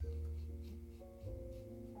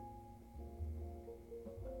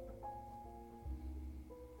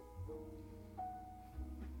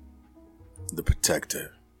the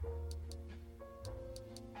protector.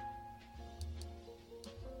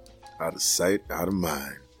 Out of sight, out of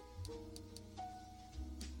mind.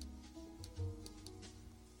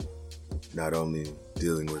 Not only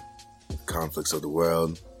dealing with the conflicts of the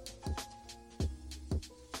world,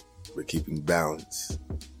 but keeping balance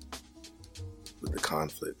with the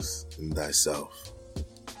conflicts in thyself.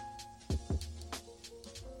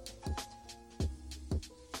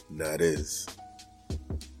 And that is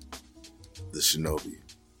the Shinobi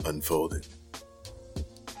unfolding.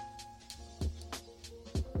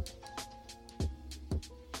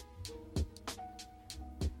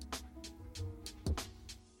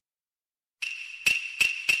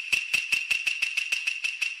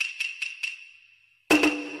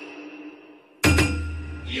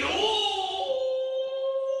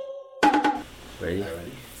 Ready?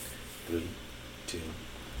 Ready? 3, 2,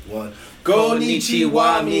 1.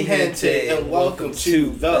 Konnichiwa, mi gente, and welcome to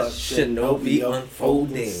the Shinobi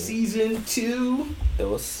Unfolding Season 2.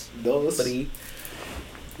 Dos. Three.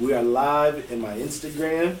 We are live in my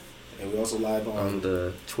Instagram, and we're also live on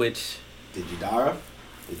the Twitch. DigiDara,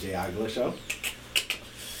 the J. Aguilar Show.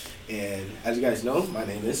 And as you guys know, my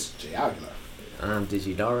name is J. Aguilar. I'm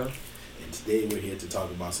DigiDara. And today we're here to talk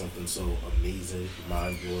about something so amazing,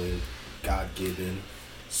 mind-blowing, God-given,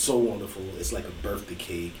 so wonderful. It's like a birthday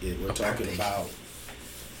cake. We're talking about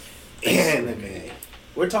anime.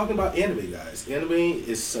 We're talking about anime, guys. Anime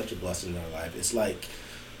is such a blessing in our life. It's like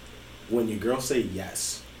when your girl say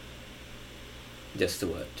yes. Yes to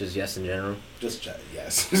what? Just yes in general? Just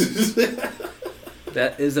yes.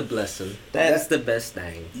 That is a blessing. That's the best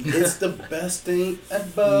thing. It's the best thing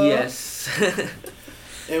ever. Yes.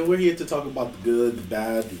 And we're here to talk about the good, the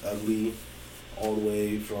bad, the ugly, all the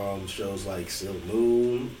way from shows like Sailor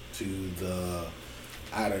Moon to the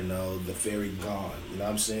Fairy Gone. You know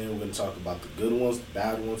what I'm saying? We're going to talk about the good ones, the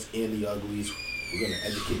bad ones, and the uglies. We're going to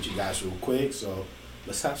educate you guys real quick, so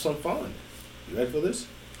let's have some fun. You ready for this?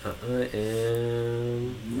 I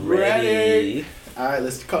am ready. All right,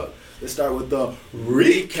 let's start with the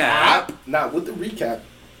recap. Now, with the recap,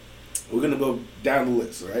 we're going to go down the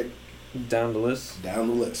list, all right? Down the list? Down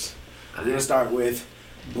the list. We're going to start with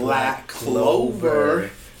Black Clover.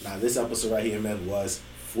 Now, this episode right here, man, was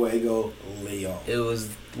Fuego Leon. It was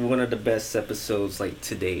one of the best episodes,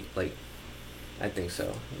 to date. I think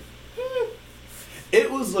so.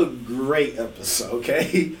 It was a great episode,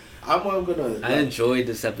 okay? I enjoyed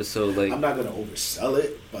this episode. I'm not going to oversell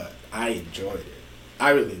it, but I enjoyed it. I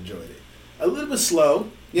really enjoyed it. A little bit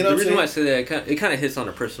slow. You know the reason why I say that, it kind of hits on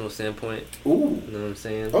a personal standpoint. Ooh. You know what I'm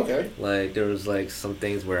saying? Okay. There was, some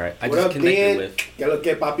things where I just connected with. ¿Qué lo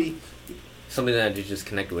que, papi? Something that I just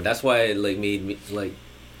connected with. That's why it, made me, it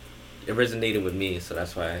resonated with me, so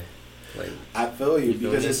that's why, I feel you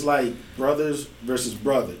because it's like brothers versus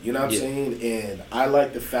brother. You know what I'm saying? And I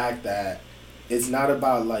like the fact that it's not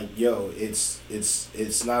about,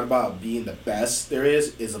 it's not about being the best there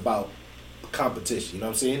is. It's about competition. You know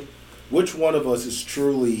what I'm saying? Which one of us is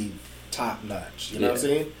truly top notch? You know what I'm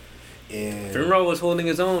saying? And Finral was holding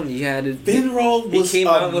his own. Finral was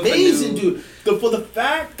amazing, dude. For the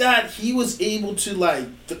fact that he was able to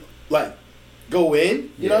go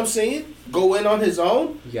in, you know what I'm saying? Go in on his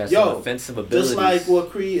own. He got some offensive abilities. Just like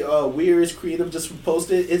what Weir's Creative just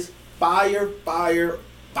posted, it's fire, fire,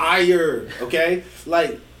 fire. Okay,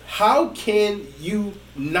 how can you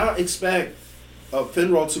not expect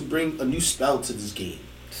Finral to bring a new spell to this game?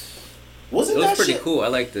 It was pretty cool. I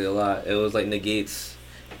liked it a lot. It was negates.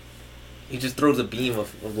 He just throws a beam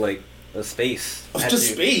of a space.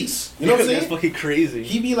 Just space. You know what I'm saying? That's fucking crazy.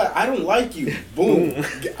 He be like, I don't like you. Boom.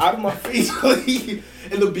 Get out of my face.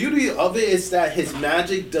 And the beauty of it is that his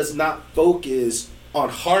magic does not focus on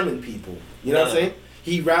harming people. You know what I'm saying?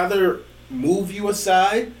 He'd rather move you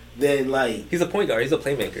aside than He's a point guard. He's a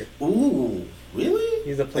playmaker. Ooh. Really?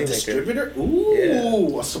 He's a playmaker. A distributor?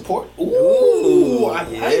 Ooh, a support? Ooh, I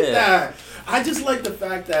like that. I just like the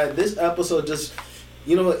fact that this episode just,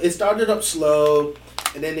 it started up slow,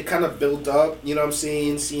 and then it kind of built up, you know what I'm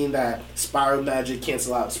saying? Seeing that spiral magic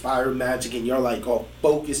cancel out spiral magic, and you're all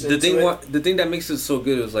focused into it. The thing that makes it so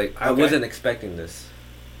good is I wasn't expecting this.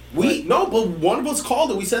 But one of us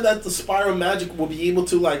called it. We said that the spiral magic will be able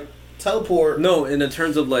to, teleport. No, in the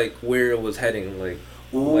terms of, where it was heading,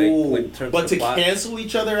 Ooh, but to cancel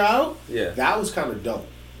each other out, that was kind of dope.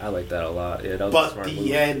 I like that a lot. Yeah, that was a smart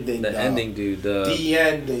move. Ending, the ending, dude. The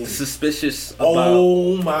ending. Suspicious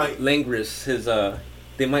about Langris.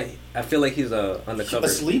 I feel like he's undercover. A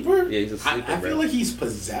sleeper? Yeah, he's a sleeper. I feel like he's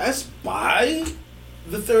possessed by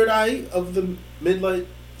the third eye of the Midnight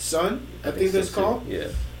Sun. I think that's called. Yeah.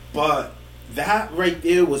 But that right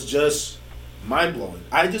there was just mind blowing.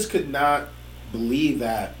 I just could not believe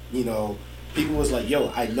that, you know, people was like,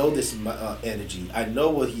 yo, I know this energy. I know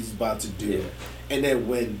what he's about to do. Yeah. And then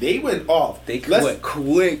when they went off, they went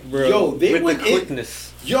quick, bro. Yo, they with went the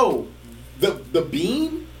quickness. The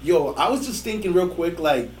beam. Yo, I was just thinking real quick,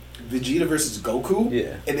 like Vegeta versus Goku.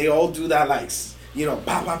 Yeah. And they all do that, like, you know,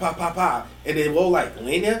 pa pa pa pa pa, and they all like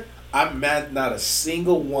linear. I'm mad, not a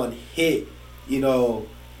single one hit. You know,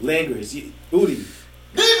 Langers, Udi.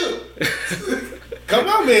 Come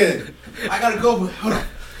on, man. I gotta go, but hold on.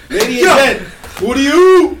 Lady and Jen, who do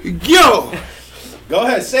you? Yo! Go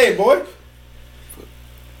ahead, say it, boy.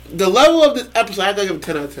 The level of this episode, I gotta give it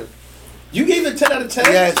 10 out of 10. You gave it 10 out of 10?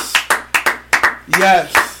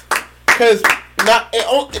 Yes. Because not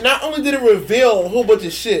only did it reveal a whole bunch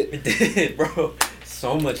of shit. It did, bro.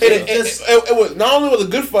 So much. It was not only was a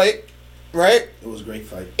good fight, right? It was a great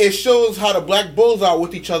fight. It shows how the Black Bulls are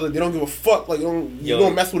with each other. They don't give a fuck. Like, you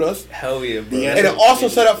don't mess with us. Hell yeah, bro. And it also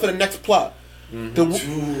set up for the next plot.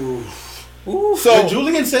 Mm-hmm. So when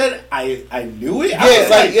Julian said, I knew it? Yeah,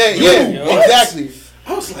 exactly.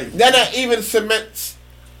 I was like... That not even cements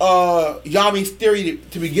Yami's theory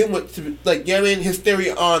to begin with. You know what I mean? His theory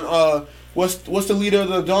on... What's the leader of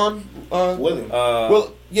the Dawn? William.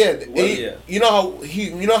 William. You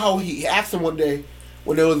know how he asked him one day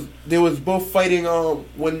when they was both fighting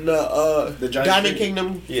when the Diamond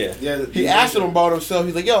Kingdom. Yeah. He asked him about himself.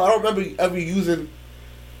 He's like, yo, I don't remember ever using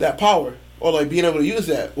that power or like being able to use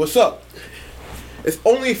that. What's up? It's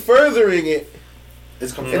only furthering it.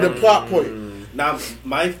 It's in the plot point. Now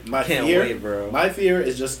my Can't fear, wait, bro. My fear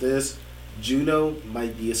is just this: Juno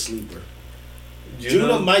might be a sleeper.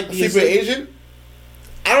 Juno might be a sleeper agent.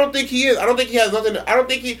 I don't think he is. I don't think he has nothing. I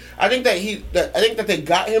think that they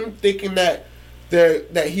got him thinking that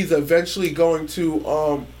he's eventually going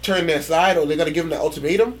to turn their side, or they're gonna give him that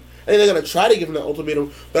ultimatum. I think they're gonna try to give him that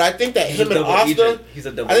ultimatum. But I think that him and Asta,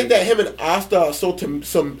 that him and Asta are so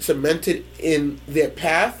cemented in their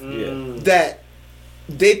path that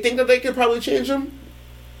they think that they can probably change him,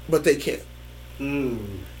 but they can't.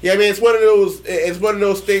 Yeah, I mean, it's one of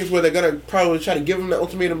those things where they're gonna probably try to give him the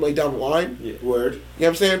ultimatum like down the line. Yeah. Word. You know what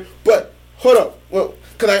I'm saying? But hold up, well,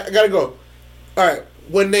 cause I gotta go. All right,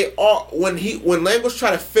 when Language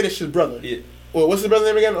tried to finish his brother. Yeah. Well, what's his brother's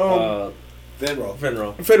name again? Finro.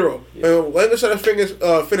 Yeah. Language tried to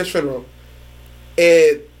finish Finro,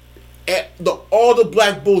 and all the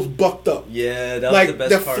Black Bulls bucked up. Yeah, that was the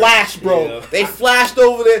best part. Like the flash, bro. Yeah. They flashed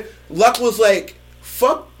over there. Luck was like,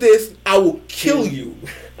 "Fuck this! I will kill you."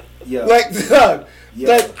 Yeah. Like, Doug. Yeah.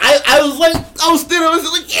 Like, I was standing there, I was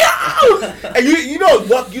like, yeah! And you know,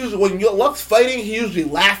 Luck usually, when Luck's fighting, he usually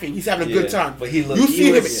laughing. He's having a good time. But you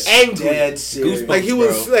see him angry. Dead serious. Like, he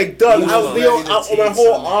was, like, Doug, on my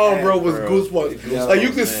whole arm, bro, was goosebumps. Yeah, like,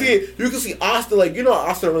 you can see it. You can see Asta, like, you know,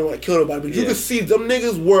 Asta don't really want to kill nobody, but you can see them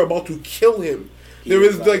niggas were about to kill him.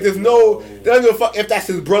 There's no, they don't give a fuck if that's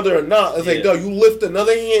his brother or not. It's like, dog, you lift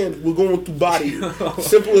another hand, we're going through body.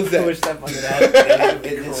 Simple as that.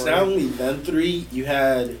 It's not only them three, you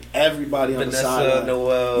had everybody on Vanessa, the side.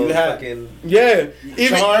 Noel, you had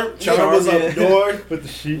Charm was up north. With the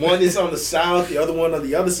sheep. One is on the south, the other one on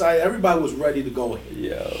the other side. Everybody was ready to go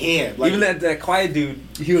ham. Like, even that quiet dude,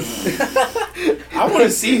 he was. I want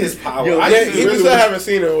to see his power. Even still haven't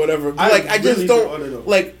seen it or whatever. I just don't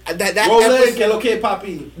like that episode.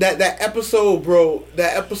 Poppy. That episode, bro.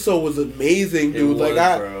 That episode was amazing, dude.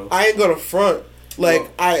 I ain't gonna front.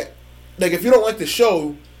 If you don't like the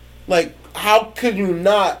show, like, how could you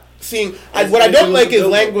not seeing? What I don't like is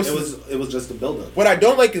Language. It was just a build-up. What I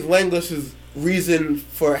don't like is Languish's reason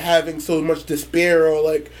for having so much despair, or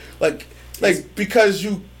like because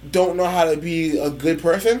you don't know how to be a good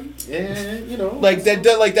person. Yeah, you know.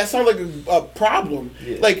 That sounds like a problem.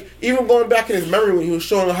 Yeah. Like, even going back in his memory when he was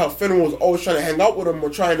showing how Finn was always trying to hang out with him or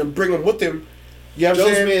trying to bring him with him. You know what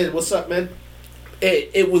I'm saying? Man, what's up, man?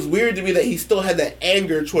 It was weird to me that he still had that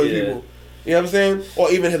anger towards people. You know what I'm saying? Or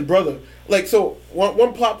even his brother. Like, so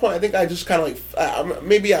one plot point I think I just kind of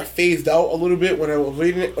maybe I phased out a little bit when I was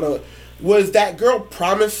reading it. Was that girl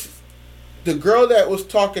promised? The girl that was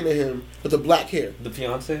talking to him with the black hair. The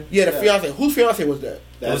fiance? Yeah, the fiance. Whose fiance was that?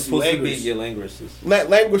 That was supposed to be your Languish's.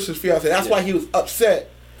 Languish's fiance. That's why he was upset.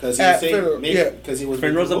 Because he was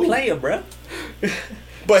Finro's a player, bro.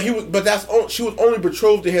 But she was only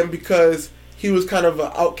betrothed to him because he was kind of an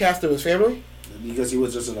outcast of his family. Because he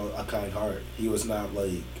was just a kind heart. He was not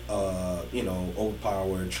like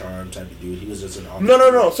overpowered, charm type of dude. He was just an honest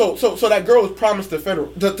No. So that girl was promised to Fenrir,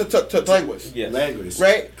 to Languish. Yes. Languish,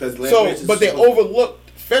 right? But they overlooked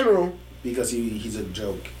Fenrir because he's a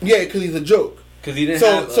joke. Yeah, because he's a joke. Because he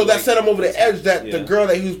didn't. So that set him over the edge. That the girl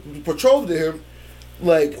that he was betrothed to him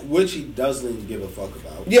Like, which he doesn't give a fuck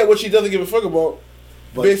about. Yeah, which he doesn't give a fuck about.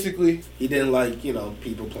 But basically, he didn't like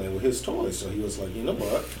people playing with his toys, so he was like, you know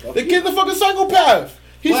what? The kid's a fucking psychopath.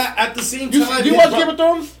 Well, at the same time, you watch Game of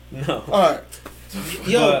Thrones? No. All right.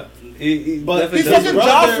 Yo, but he's fucking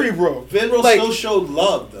Joffrey, bro. Finro still showed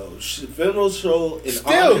love, though. Finro showed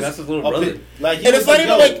still. That's his little brother. And it's not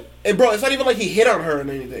even like, and bro, it's not even like he hit on her or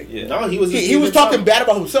anything. Yeah. No, he was. He was talking bad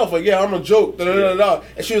about himself. Like, yeah, I'm a joke. Da, da, da, da.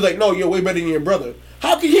 And she was like, no, you're way better than your brother.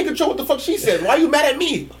 How can he control what the fuck she said? Why are you mad at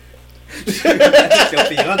me? That's your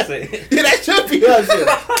fiance. Yeah, that's your fiance.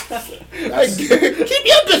 Keep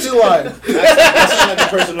your bitch in line. That's like a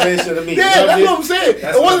personalization of me. Yeah, that's what I'm saying.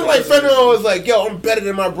 It wasn't like Federer was like, yo, I'm better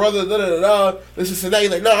than my brother, da da da da. This is that.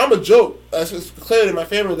 He's like, no, I'm a joke. That's just clearly my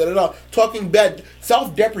family, da da da. Talking bad,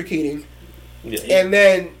 self-deprecating. Yeah. And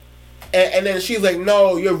then she's like,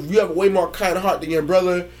 no, you have a way more kind heart than your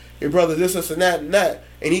brother. Your brother this and that and that.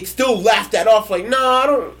 And he still laughed that off like, nah, I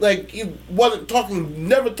don't, like, he wasn't talking,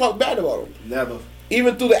 never talked bad about him. Never.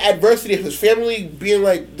 Even through the adversity of his family being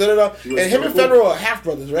like, da-da-da. And him and Federer are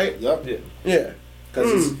half-brothers, right? Yep. Yeah.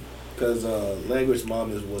 Because Language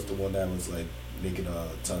mom was the one that was, like, making a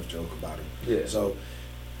tough joke about him. Yeah. So,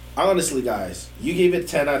 honestly, guys, you gave it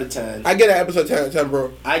 10 out of 10. I get an episode 10 out of 10,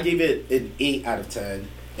 bro. I gave it an 8 out of 10.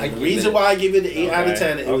 And the reason why I gave it an 8 out of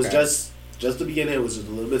 10, it was just the beginning, it was just a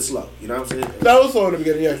little bit slow. You know what I'm saying? That was slow in the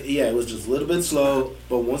beginning, yeah. Yeah, it was just a little bit slow,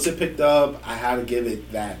 but once it picked up, I had to give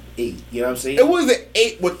it that 8. You know what I'm saying? It was an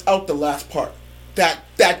 8 without the last part. That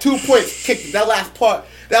 2 points kicked that last part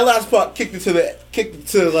kicked it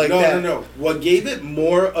to like that. No. What gave it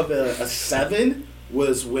more of a 7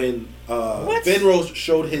 was when Finrose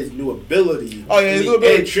showed his new ability. Oh yeah, his new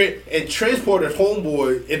ability. And transported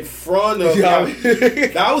Homeboy in front of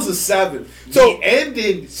him. That was a 7. So the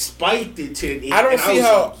ending spiked it to an 8. I don't see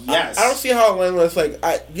how. Like, yes. I don't see how Langland's like.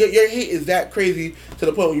 Your hate is that crazy to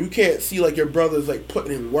the point where you can't see like your brother's like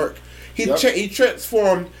putting in work. He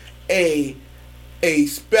transformed a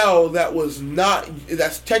spell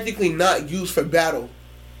that's technically not used for battle.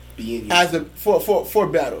 For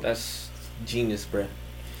battle. That's genius, bruh.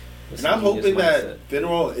 And I'm hoping that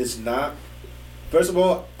Finral is not. First of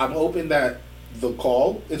all, I'm hoping that the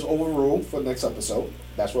call is overruled for next episode.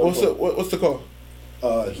 That's what. What's the call?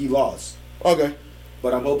 He lost. Okay.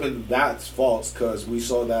 But I'm hoping that's false because we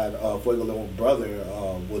saw that Fuego Leon's brother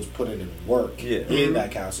was putting in work in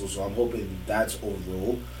that castle. So I'm hoping that's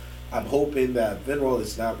overruled. I'm hoping that Finral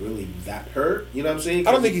is not really that hurt. You know what I'm saying?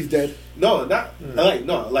 I don't think he's dead. No, not like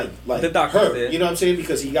the doctor hurt. dead. You know what I'm saying?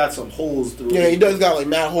 Because he got some holes through. Yeah, he does got like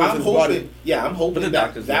mad holes in his body. Yeah, I'm hoping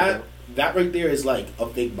that right there is like a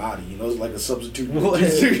fake body. You know, it's like a substitute. You know what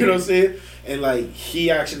I'm saying? And like he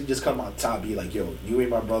actually just come on top, be like, "Yo, you ain't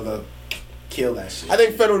my brother. Kill that shit." I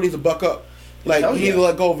think Federer needs to buck up. Like he needs to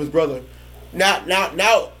let go of his brother. Now,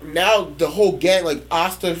 the whole gang, like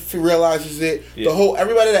Asta realizes it. Yeah. The whole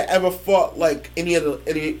everybody that ever fought like any other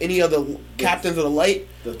captains of the light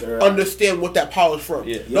understand what that power is from.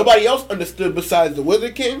 Yeah. Nobody else understood besides the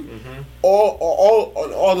Wizard King,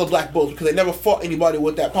 all the Black Bulls because they never fought anybody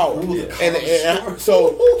with that power. Yeah. And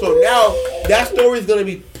so now that story is gonna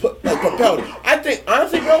be propelled. I think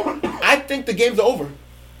honestly, bro, I think the game's over.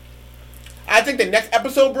 I think the next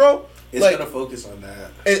episode, bro. It's gonna focus on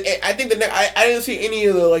that. I think the next. I didn't see any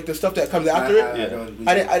of the stuff that comes after it.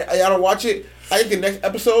 I don't watch it. I think the next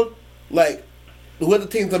episode, like, whoever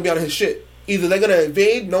the team's gonna be on his shit. Either they're gonna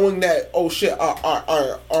invade, knowing that our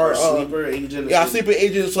sleeper agent. Yeah, our sleeper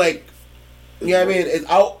agent's like, you know what I mean, is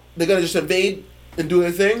out. They're gonna just invade and do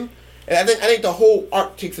their thing. And I think the whole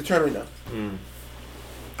arc takes a turn right now.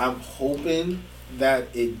 I'm hoping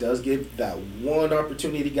that it does give that one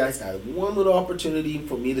opportunity, guys. That one little opportunity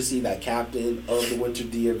for me to see that captain of the Winter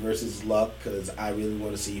Deer versus Luck, because I really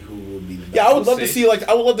want to see who will be the best. Yeah, I would love to see.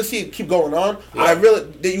 I would love to see it keep going on. Yeah. I really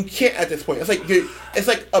that you can't at this point. It's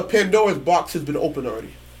like a Pandora's box has been opened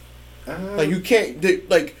already. Like you can't.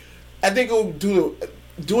 I think it will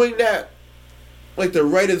doing that. Like the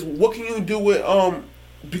writers, what can you do with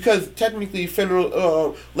because technically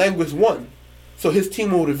Federal Language won, so his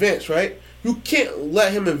team would advance, right? You can't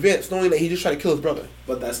let him advance knowing that he just tried to kill his brother.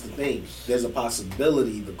 But that's the thing. There's a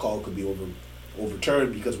possibility the call could be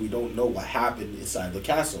overturned because we don't know what happened inside the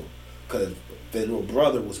castle. Because the little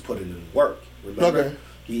brother was putting in work. Remember? Okay.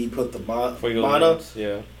 He put the Mana body.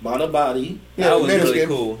 Yeah, that was really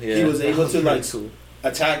cool. Yeah. He was able to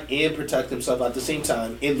attack and protect himself at the same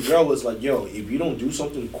time. And the girl was like, yo, if you don't do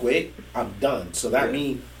something quick, I'm done. So that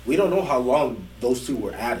means we don't know how long those two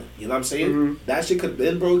were at it. You know what I'm saying? Mm-hmm. That shit could have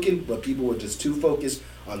been broken, but people were just too focused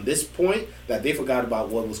on this point that they forgot about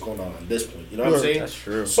what was going on this point. You know what I'm saying? That's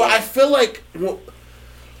true. So I feel like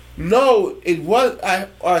No, it was.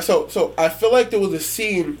 Alright, so I feel like there was a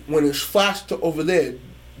scene when it flashed to over there.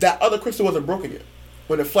 That other crystal wasn't broken yet.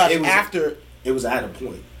 When it flashed after. It was at a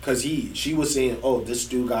point. Because she was saying, oh, this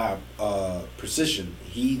dude got precision.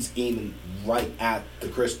 He's aiming right at the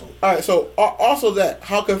crystal. Alright, so also that,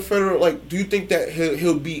 how can Federer, like, do you think that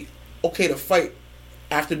he'll be okay to fight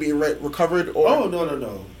after being recovered? Or? Oh,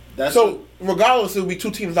 no. Regardless, it'll be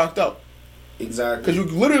two teams knocked out. Exactly. Because you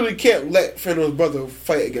literally can't let Federer's brother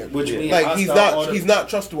fight again. Which means like he's not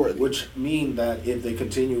trustworthy. Which means that if they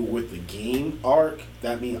continue with the game arc,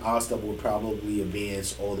 that means Asta will probably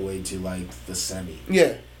advance all the way to like the semi.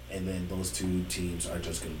 Yeah. And then those two teams are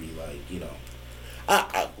just gonna be like, you know.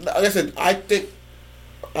 Like I said, I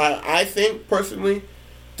think personally,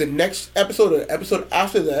 the next episode or the episode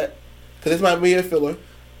after that, because this might be a filler.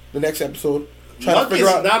 The next episode. Luck is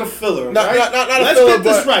not a filler, right? Not Let's a filler, get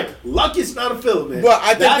this right. Luck is not a filler, man. But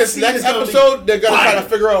I think this next episode, they're going to try to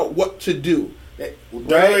figure out what to do.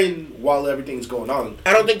 While everything's going on.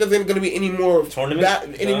 I don't think there's going to be any more tournament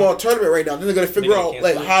right now. They're going to figure out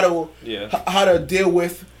like how to deal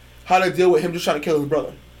with him just trying to kill his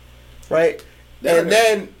brother. Right?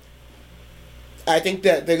 Then I think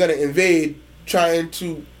that they're going to invade Mm. trying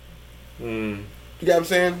to You know what I'm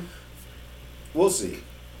saying? We'll see.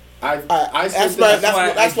 That's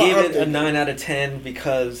why I gave it a 9 out of 10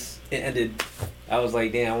 because it ended. I was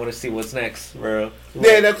like, damn, I want to see what's next, bro.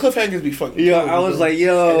 Yeah, the cliffhangers be fucking. Yo, I was like,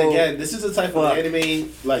 yo. And again, this is the type of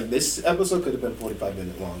anime. Like this episode could have been 45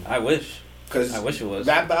 minutes long. I wish it was.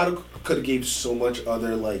 That battle could have gave so much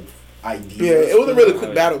other like ideas. Yeah, it was a really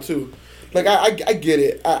quick battle too. Like I get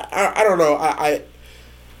it. I don't know. I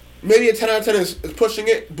maybe a 10 out of 10 is pushing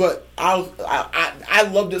it, but I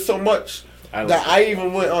loved it so much. I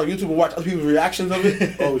even went on YouTube and watched other people's reactions of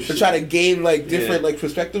it to try to gain like different like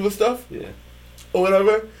perspective of stuff, or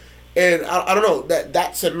whatever. And I don't know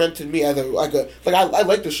that cemented me as I like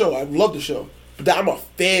the show. I love the show, but I'm a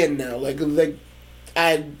fan now. Like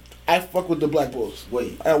I fuck with the Black Bulls.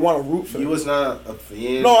 Wait, I want to root for them. You was not a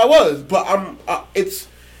fan. No, I was, but I'm.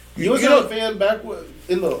 You was not a fan back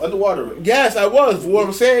in the underwater. Yes, I was. What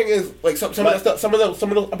I'm saying is like some of that stuff. Some of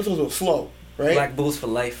those episodes were slow. Right? Black Bulls for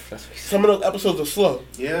life. That's what some of those episodes are slow.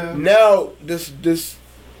 Yeah. Now this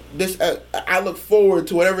I look forward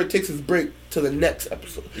to whatever it takes its break to the next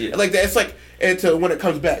episode. Yeah. Like that, it's like to when it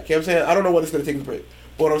comes back. You know what I'm saying? I don't know when it's gonna take its break.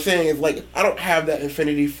 But what I'm saying is like I don't have that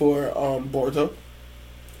infinity for Boruto.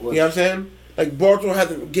 You know what I'm saying? Like Boruto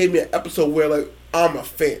hasn't gave me an episode where like I'm a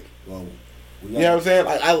fan. Well, you know what I'm saying?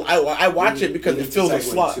 Like I watch it because it fills a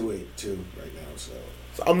slot. 282 right now, so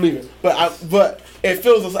I'm leaving. But it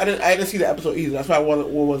feels. I didn't see the episode either. That's why I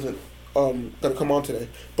wasn't gonna come on today.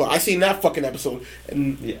 But I seen that fucking episode,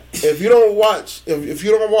 and if you don't watch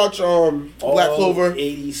Black Clover,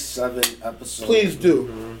 87 episodes. Please do.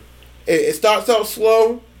 Mm-hmm. It starts out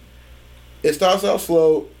slow. Really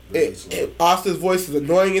slow. Asta's voice is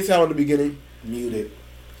annoying as hell in the beginning. Muted.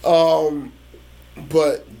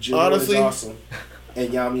 But Juno honestly, is awesome, and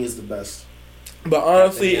Yami is the best. But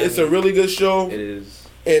honestly, it's a really good show. It is.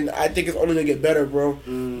 And I think it's only gonna get better, bro.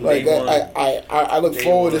 Like I look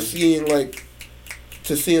forward to seeing like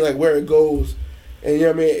where it goes, and you know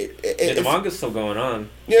what I mean. The manga's still going on.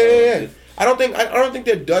 Yeah. I don't think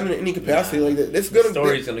they're done in any capacity like that. It's gonna. The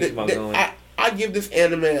story's gonna keep on going. I give this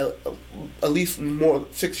anime at least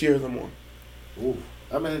 6 years or more. Ooh,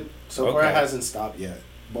 I mean, so far it hasn't stopped yet.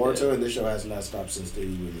 Boruto and this show has not stopped since they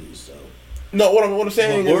released. So no, what I'm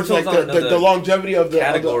saying is like the longevity of the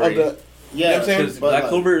category. Yeah, because Black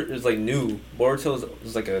Clover is like new. Boruto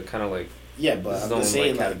is like a kind of like but I'm just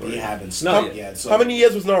saying like they haven't stopped yet. So how many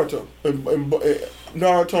years was Naruto?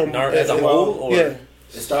 Naruto as a whole, or it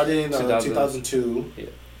started in 2002. Yeah,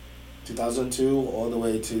 2002 all the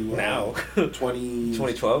way to now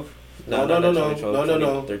 2012.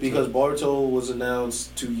 No, because Boruto was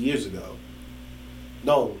announced 2 years ago.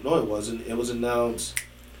 No, it wasn't. It was announced.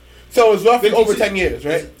 So it's roughly over 10 years,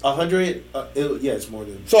 right? 100. It's more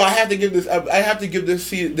than. So I have to give this.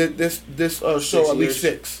 Show at least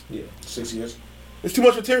 6. Yeah, 6 years. It's too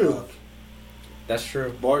much material. That's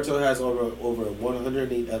true. Boruto has over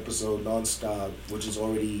 108 episodes nonstop, which is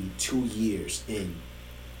already 2 years in.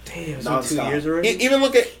 Damn, so 2 years already. Even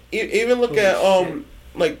look at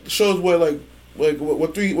like shows where like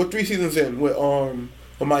what three seasons in with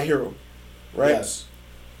My Hero, right? Yes.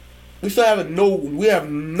 We still have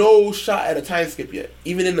no shot at a time skip yet,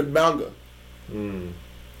 even in the manga.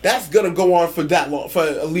 That's gonna go on for that long, for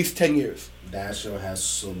at least 10 years. That show has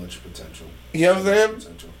so much potential. You know what I'm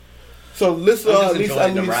saying? So listen, at least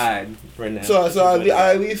the ride right now. So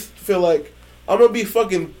I at least feel like I'm gonna be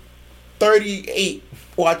fucking 38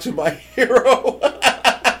 watching My Hero.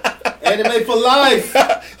 Anime for life.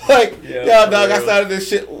 Like, yo, dog, I started this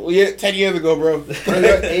shit 10 years ago, bro.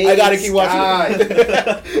 I gotta keep watching it.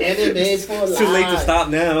 Anime for life. Too late to stop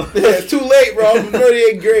now. Yeah, it's too late, bro. I'm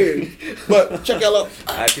 38 grade. But check y'all out.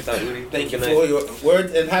 Thank you for your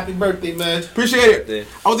word and happy birthday, man. Appreciate it.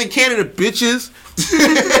 I was in Canada, bitches.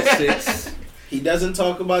 6. He doesn't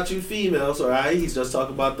talk about you females, alright? He's just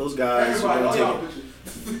talking about those guys who don't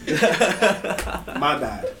take it. My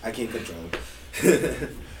bad. I can't control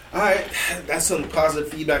him. Alright, that's some positive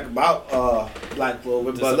feedback about Black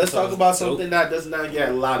Clover. But let's talk about something that does not get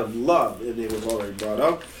a lot of love, and it was already brought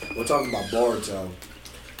up. We're talking about Boruto.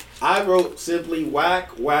 I wrote simply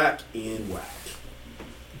whack, whack, and whack.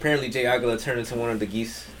 Apparently, Jay Aguilar turned into one of the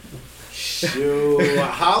geese. Shoot.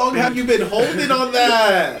 How long have you been holding on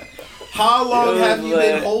that? How long have you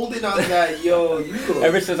been holding on that? Yo, you could...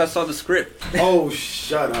 Ever since I saw the script. Oh,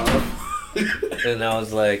 shut up. And I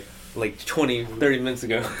was like 20, 30 minutes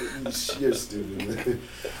ago. You're stupid.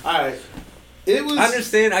 Alright. It was... I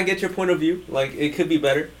understand, I get your point of view. Like, it could be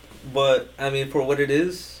better. But, I mean, for what it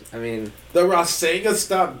is, I mean... The Rasengan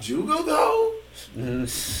stopped Jugo, though?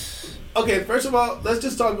 Okay, first of all, let's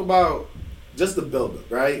just talk about just the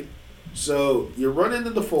build-up, right? So, you're running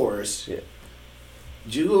in the forest. Yeah.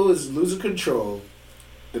 Jugo is losing control.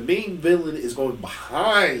 The main villain is going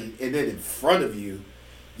behind and then in front of you.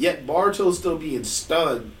 Yet Boruto, still being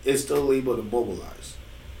stunned, is still able to mobilize.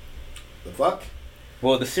 The fuck?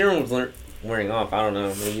 Well, the serum was wearing off. I don't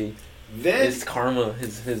know. Maybe then it's karma.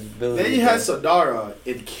 His ability. Then you had Sadara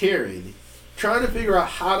and Karen trying to figure out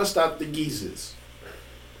how to stop the geeses.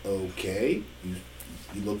 Okay,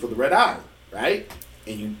 you look for the red eye, right?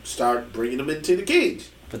 And you start bringing them into the cage.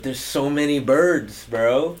 But there's so many birds,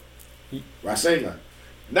 bro. Rasengan.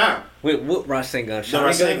 Now. Wait, what Rasengan?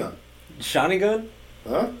 Rasengan. Sharingan?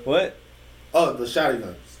 Huh? What? Oh, the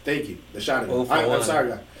Sharingan. Thank you. The Sharingan. I'm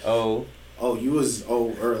sorry, guy. Oh. Oh, you was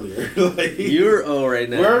earlier. Like, you're right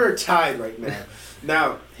now. We're tied right now.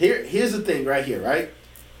 Now, here's the thing right here, right?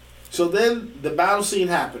 So then the battle scene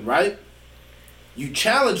happened, right? You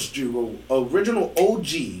challenged Jugo, original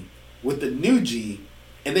OG, with the new G,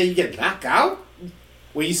 and then you get knocked out?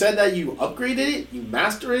 When you said that you upgraded it, you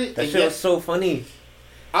mastered it. That shit was so funny.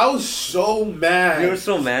 I was so mad. You were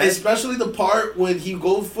so mad? Especially the part when he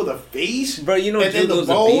goes for the face. Bro, you know, and then the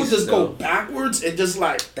bones just go backwards and just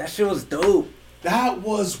like... That shit was dope. That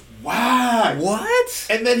was whack. What?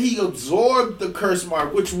 And then he absorbed the curse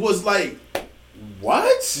mark, which was like...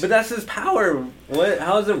 What? But that's his power. What?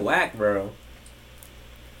 How is it whack, bro?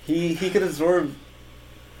 He could absorb...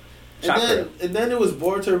 And then it was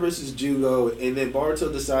Boruto versus Jugo, and then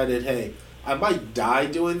Boruto decided, hey, I might die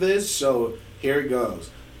doing this, so here it goes.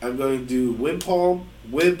 I'm going to do Wind Palm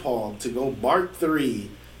to go Mark 3,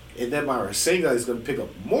 and then my Rasengan is going to pick up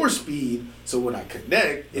more speed, so when I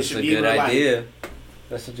connect, it should be a good idea.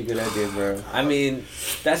 That's such a good idea, bro. I mean,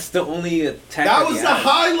 that's the only attack. That was the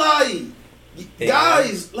highlight! Yeah.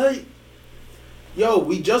 Guys, like... Yo,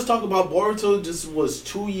 we just talked about Boruto just was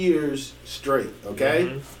 2 years straight, okay?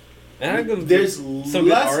 Mm-hmm. There's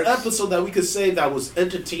less episode that we could say that was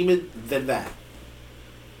entertainment than that.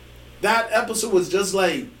 That episode was just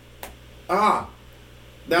like, Now,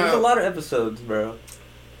 there's a lot of episodes, bro.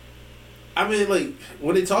 I mean, like,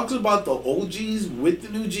 when it talks about the OGs with the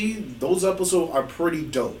new G, those episodes are pretty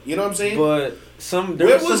dope. You know what I'm saying? But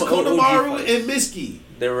where was Konomaru and Mitsuki?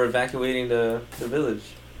 They were evacuating the village.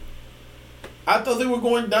 I thought they were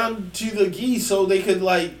going down to the geese so they could,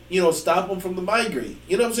 like, stop them from the migrate.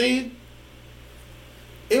 You know what I'm saying?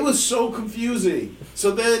 It was so confusing.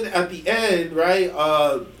 So then at the end, right,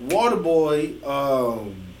 Waterboy,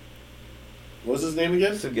 what's his name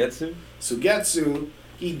again? Sugetsu.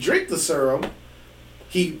 He drank the serum.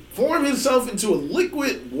 He formed himself into a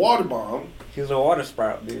liquid water bomb. He was a water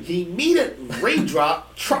sprout, dude. He made it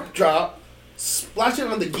raindrop, truck drop, splashing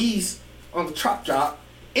on the geese on the truck drop.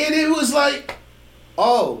 And it was like,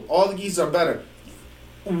 oh, all the geese are better.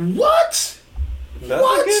 What? That's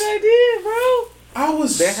a good idea, bro.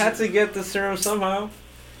 They had to get the serum somehow.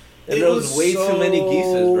 And there was way too many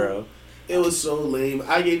geeses, bro. It was so lame.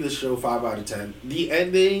 I gave this show 5 out of 10. The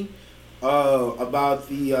ending about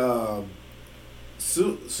the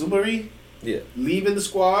Sumari leaving the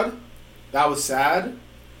squad, that was sad,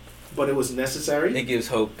 but it was necessary. It gives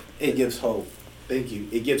hope. It gives hope. Thank you.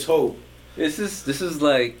 It gives hope. This is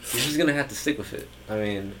like, you're just gonna have to stick with it. I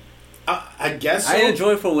mean, I guess so. I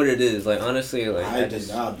enjoy it for what it is. Like, honestly, like I did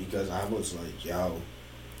not, because I was like,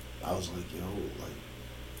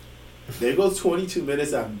 there goes 22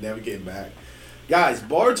 minutes. I'm never getting back. Guys,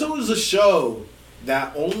 Boruto is a show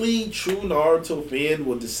that only true Naruto fan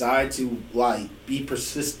will decide to, like, be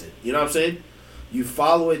persistent. You know what I'm saying? You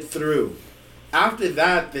follow it through. After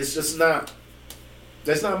that, there's not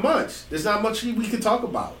much. There's not much we could talk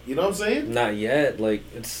about. You know what I'm saying? Not yet. Like,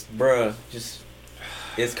 it's, bruh, just,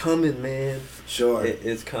 it's coming, man. Sure.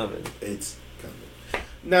 It's coming. It's coming.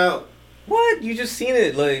 Now, what? You just seen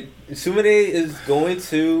it. Like, Sumire is going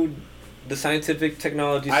to the Scientific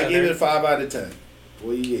Technology Center. I gave it a 5 out of 10.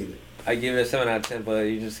 What you gave it? I gave it a 7 out of 10, but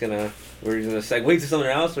we're just gonna segue to something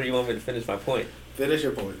else, or you want me to finish my point? Finish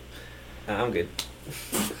your point. I'm good.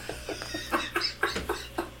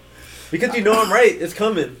 Because you know I'm right. It's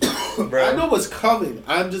coming, bro. I know what's coming.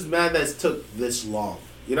 I'm just mad that it took this long.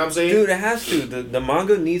 You know what I'm saying? Dude, it has to. The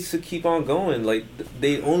manga needs to keep on going. Like,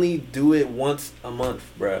 they only do it once a month,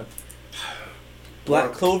 bro.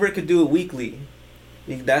 Black Clover could do it weekly.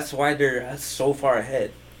 That's why they're so far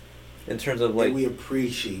ahead in terms of, like... And we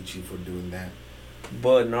appreciate you for doing that.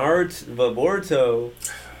 But Boruto,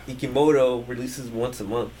 Ikimoto releases once a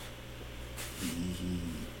month.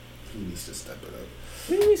 He needs to step it up.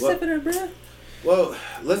 What do you mean step it up, bro? Well,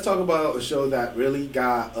 let's talk about a show that really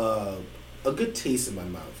got a good taste in my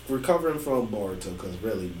mouth. Recovering from Boruto, because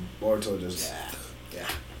really, Boruto just... Yeah.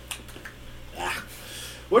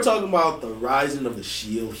 We're talking about the Rising of the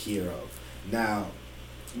Shield Hero. Now,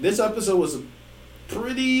 this episode was a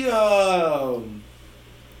pretty...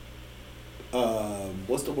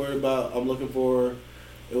 what's the word I'm looking for?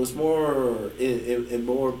 It was more in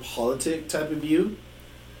more politic type of view,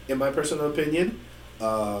 in my personal opinion.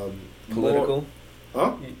 Political?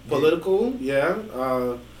 Political,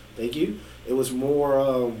 yeah. Thank you. It was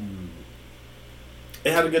more,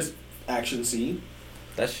 it had a good action scene.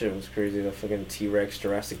 That shit was crazy. The fucking T-Rex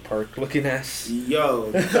Jurassic Park looking ass.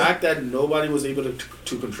 Yo, the fact that nobody was able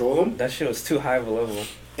to control him. That shit was too high of a level.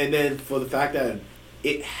 And then for the fact that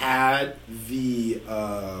it had the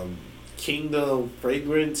kingdom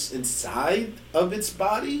fragrance inside of its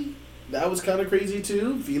body. That was kind of crazy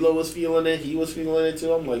too. Velo was feeling it. He was feeling it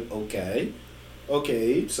too. I'm like,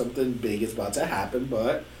 okay, something big is about to happen,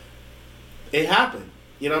 but it happened.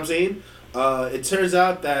 You know what I'm saying? It turns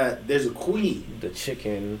out that there's a queen. The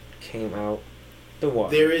chicken came out the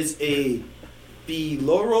water. There is a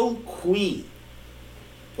Beloro queen.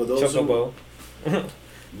 For those Chocobo.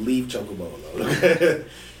 Leave Chocobo alone.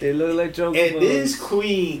 They look like Chocobos. And this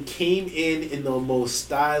queen came in the most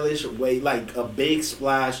stylish way, like a big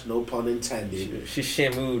splash, no pun intended. She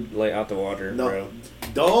shamued like out the water, no, bro.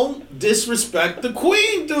 Don't disrespect the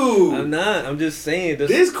queen, dude. I'm not. I'm just saying.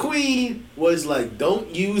 This queen was like,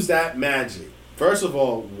 don't use that magic. First of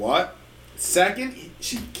all, what? Second,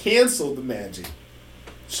 she canceled the magic.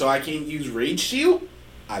 So I can't use Rage Shield?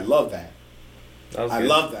 I love that. I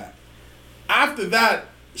love that. After that,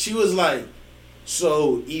 she was like,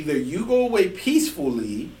 so either you go away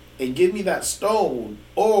peacefully and give me that stone,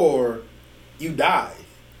 or you die.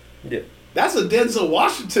 Yeah. That's a Denzel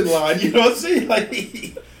Washington line, you know what I'm saying?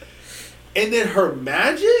 Like, and then her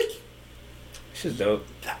magic? She's dope.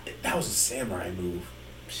 That was a samurai move.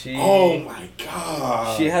 Oh my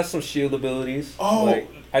god. She has some shield abilities. Oh. Like,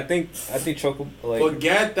 I think Choco, like...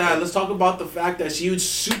 Forget that. Let's talk about the fact that she would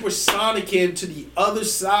supersonic him to the other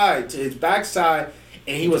side, to his backside,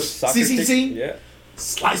 and he was see? Yeah.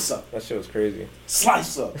 Slice up. That shit was crazy.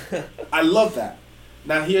 Slice up. I love that.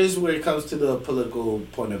 Now here's where it comes to the political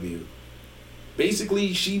point of view.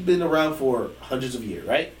 Basically, she's been around for hundreds of years,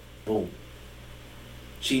 right? Boom.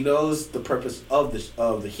 She knows the purpose of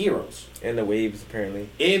the heroes. And the waves, apparently.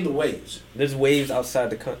 And the waves. There's waves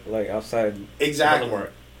outside outside. Exactly.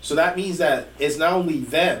 Voldemort. So that means that it's not only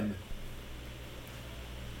them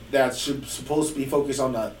that's supposed to be focused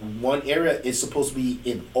on that one area. It's supposed to be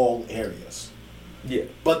in all areas. Yeah.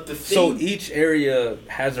 But the thing... So each area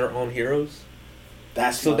has their own heroes?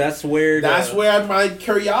 That's where my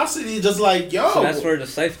curiosity is just like, yo. So that's where the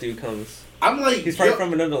Scythe dude comes. I'm like... He's probably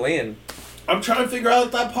from another land. I'm trying to figure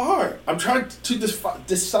out that part. I'm trying to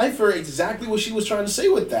decipher exactly what she was trying to say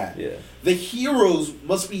with that. Yeah. The heroes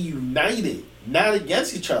must be united, not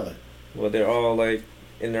against each other. Well, they're all like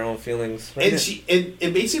in their own feelings. Right?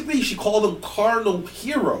 And basically she called them cardinal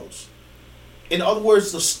heroes. In other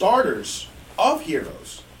words, the starters of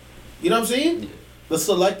heroes. You know what I'm saying? Yeah. The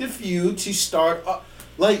selected few to start up.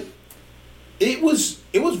 Like, it was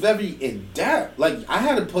very in depth. Like, I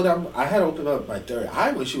had to open up my third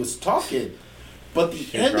eye when she was talking. But the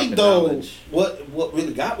ending though, knowledge. What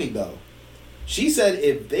really got me though, she said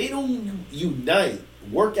if they don't unite,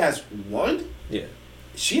 work as one, yeah,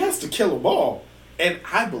 she has to kill them all. And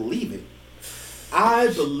I believe it. I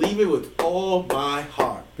believe it with all my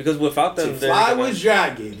heart. Because without them, to fly with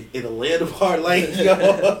dragon in a land of hard light,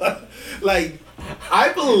 yo, like,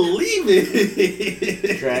 I believe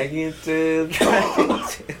it. Dragon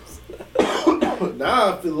tails.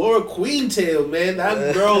 Nah, Philora Queentail, man.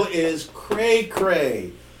 That girl is cray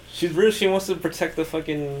cray. She's real. She wants to protect the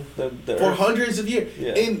fucking the For Earth. hundreds of years.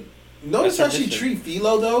 Yeah. And notice how That's she tradition. treat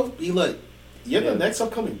Philo though. Be like, you're Yeah. the next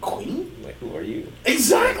upcoming queen. Like, who are you?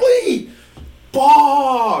 Exactly.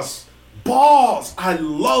 Boss. I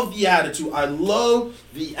love the attitude.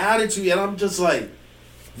 And I'm just like,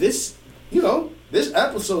 this. This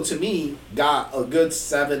episode to me got a good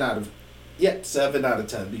 7 out of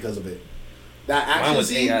 10 because of it. That Mine action was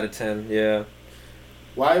scene. 8 out of 10. Yeah,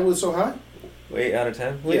 Why it was so high? 8 out of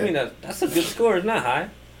 10. What Yeah. do you mean? That's a good score. It's not high.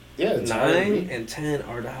 Yeah, it's higher than 9 me. and 10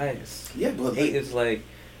 are the highest. Yeah, but 8 is like,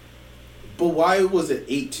 But why was it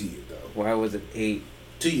 8 to you though? why was it 8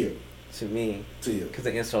 To you. to me? To you. Because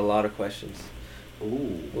they answered a lot of questions.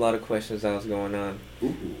 Ooh. A lot of questions that was going on. Ooh.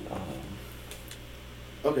 Um,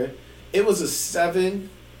 Okay. It was a 7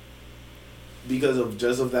 because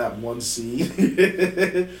of that one scene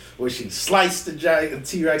where she sliced the giant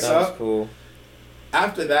T-Rex that was up. cool.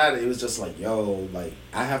 After that, it was just like, yo, like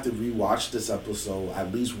I have to rewatch this episode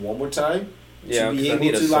at least one more time Yeah, to be 'cause I able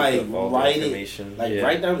need to soak like up all the write it, information. like Yeah.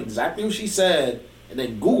 write down exactly what she said, and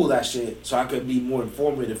then Google that shit so I could be more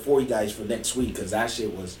informative for you guys for next week because that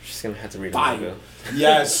shit was She's gonna have to read the fire. manga.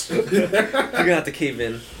 Yes. You're gonna have to cave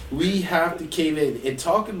in. We have to cave in. And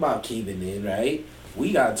talking about caving in, right?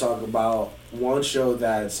 We gotta talk about one show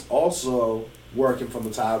that's also working from the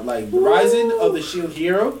top, like Rising of the Shield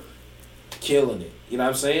Hero, killing it. You know what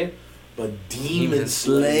I'm saying? But Demon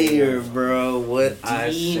Slayer, bro. What I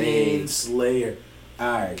say. Demon Slayer. All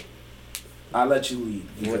right, I'll let you lead.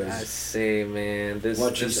 What I because say, man. This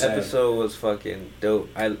What you this say. episode was fucking dope.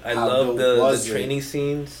 I How love dope the was it? training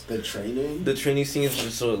scenes. The training The training scenes were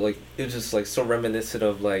so like it was just like so reminiscent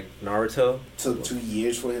of like Naruto. took 2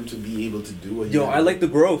 years for him to be able to do it. Yo, I like the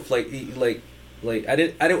growth. Like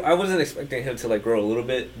I wasn't expecting him to like grow a little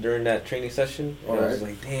bit during that training session. And I was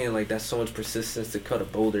Alright. like, damn, like that's so much persistence to cut a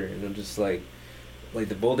boulder, and I'm just like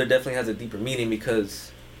the boulder definitely has a deeper meaning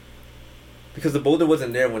because the boulder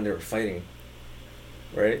wasn't there when they were fighting,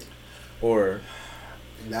 right? Or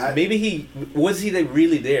that. maybe was he like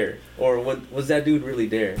really there, or was that dude really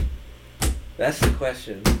there? That's the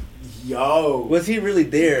question. Yo, Was he really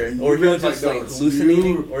there, or he read was my just like notes.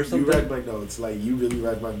 hallucinating or something? You read my notes. Like, you really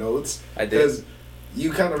read my notes. I did. Because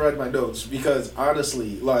you kind of read my notes. Because,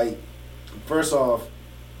 honestly, like, first off,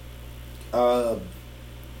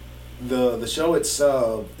 the show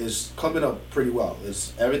itself is coming up pretty well.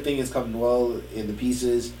 Everything is coming well in the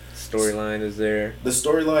pieces. Storyline is there. The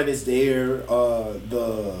storyline is there.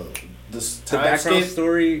 The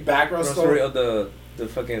Background story story. of the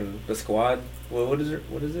fucking the squad. What is it?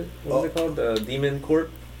 What is it called? The Demon Corp.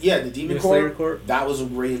 Yeah, the Demon Slayer Corps. Corp. That was a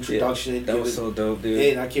great introduction. Yeah, that was so dope, dude.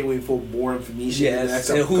 And I can't wait for more information. Yes,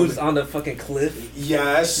 and who's on the fucking cliff?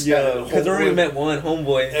 Yes. Yeah, because I already Homeboy. met one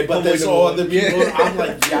homeboy. And, but Homeboy there's number all one. other people. Yeah. I'm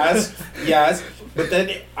like, yes. But then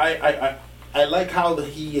I like how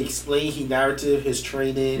he explained his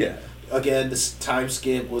training. Yeah. Again, this time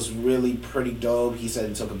skip was really pretty dope. He said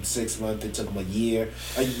it took him 6 months. It took him a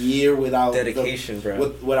year without Dedication, bro.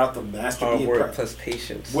 without the master Hard being work plus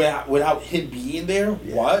patience. without him being there.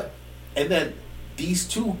 Yeah. What? And then these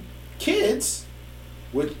 2 kids,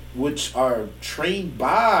 which are trained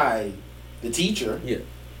by the teacher. Yeah.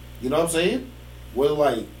 You know what I'm saying? Were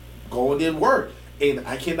like going in work. And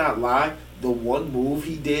I cannot lie, the one move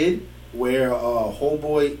he did where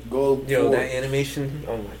homeboy That animation.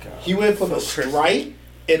 Oh my god. he went from So a crisp. strike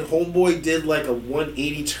and homeboy did like a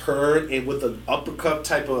 180 turn and with an uppercut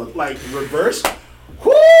type of like reverse.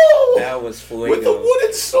 Whoo! That was fuego. With the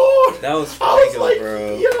wooden sword. That was I was fuego, like,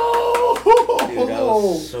 bro. yo! Dude, that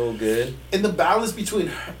was so good. And the balance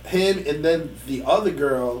between him and then the other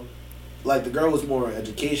girl, like the girl was more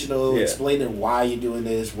educational, Yeah. explaining why you're doing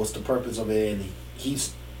this, what's the purpose of it, and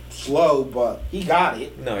he's slow, but he got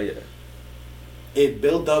it. No, yeah. It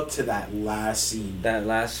built up to that last scene. That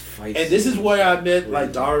last fight. And this is scene why I was meant, like,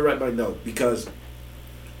 crazy. Dara read my note, because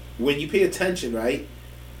when you pay attention, right,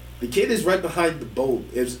 the kid is right behind the boulder,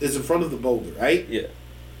 is in front of the boulder, right? Yeah.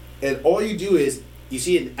 And all you do is, you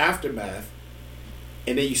see an aftermath,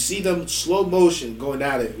 and then you see them slow motion going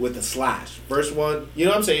at it with a slash. First one, you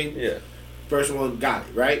know what I'm saying? Yeah. First one got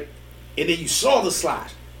it, right? And then you saw the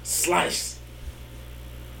slash. Slice.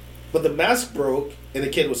 But the mask broke, and the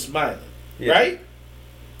kid was smiling, Yeah. right?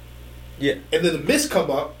 Yeah. And then the mist come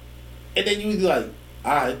up, and then you be like,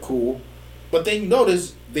 alright, cool. But then you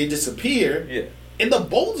notice they disappear, Yeah. and the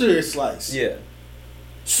boulder is sliced. Yeah.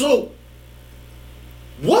 So,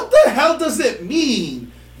 what the hell does it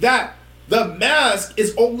mean that the mask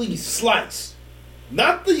is only sliced?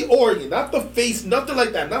 Not the organ, not the face, nothing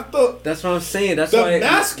like that. Not the. That's what I'm saying. That's the why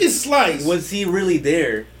mask is sliced. Was he really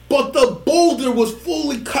there? But the boulder was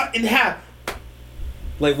fully cut in half.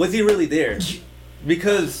 Like, was he really there?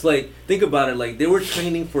 Because, like, think about it. Like, they were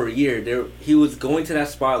training for a year. He was going to that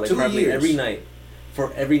spot, like, 2 probably years. every night.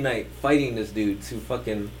 For every night, fighting this dude to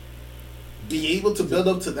fucking... Be able to build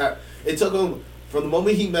up to that. It took him, from the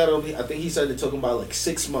moment he met him, I think he said it took him about, like,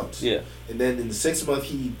 6 months. Yeah. And then in the 6th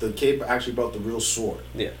month, the kid actually brought the real sword.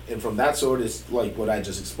 Yeah. And from that sword is, like, what I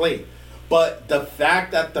just explained. But the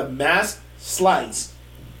fact that the mask sliced,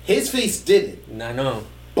 his face didn't. I know.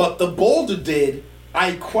 But the boulder did.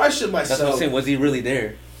 I question myself. That's what I'm saying. Was he really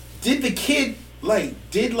there? Did the kid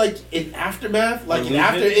did an aftermath, like an Illusion?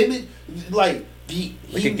 after image, like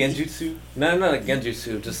Like a genjutsu? No, not like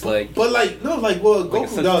genjutsu. Just like. But like no, like what like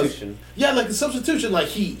Goku does. Yeah, like a substitution. Like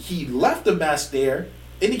he left the mask there,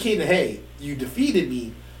 indicating, hey, you defeated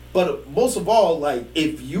me. But most of all, like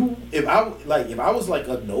if I was like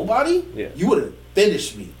a nobody, yeah, you would have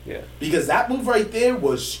finished me. Yeah. Because that move right there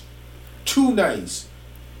was too nice.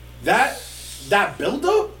 That build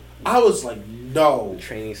up, I was like, no. The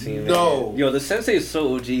training scene. No. Man. Yo, the sensei is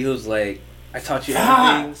so OG. He was like, I taught you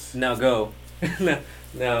Facts. everything. Now go.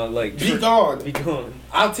 now, like. Be gone. Be gone.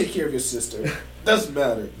 I'll take care of your sister. Doesn't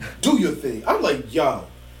matter. Do your thing. I'm like, yo.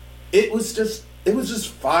 It was just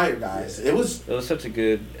fire, guys. It was such a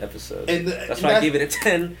good episode. And that's why I gave it a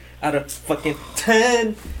 10 out of fucking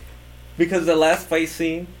 10. Because the last fight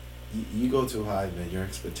scene. You go too high, man. Your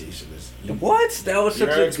expectation is... What? That was such a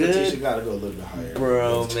good... Your expectation gotta go a little bit higher.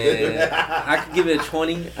 Bro, man. I could give it a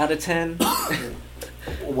 20 out of 10.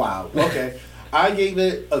 Wow. Okay. I gave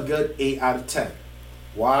it a good 8 out of 10.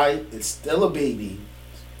 Why? It's still a baby.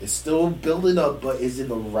 It's still building up, but it's in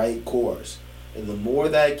the right course. And the more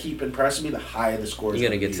that keep impressing me, the higher the score is. You're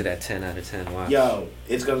going to get to that 10 out of 10. Wow. Yo,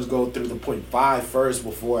 it's going to go through the 0.5 first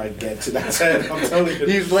before I get to that 10. I'm telling you.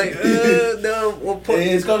 He's like, no, we'll put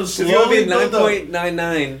it's going to slowly slowly be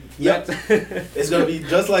 9.99. Yep. It's going to be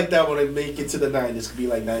just like that when I make it to the 9. It's going to be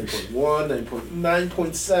like 9.1,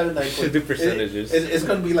 9.7, 9. The percentages. It's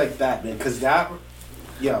going to be like that, man. Because that,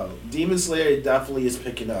 Demon Slayer definitely is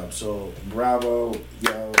picking up. So, bravo.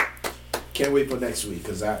 Can't wait for next week.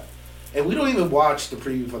 Because that... And we don't even watch the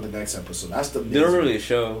preview for the next episode. That's the they don't really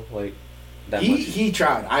show like that much. He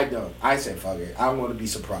tried. I know. I said fuck it. I want to be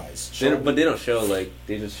surprised. But they don't show like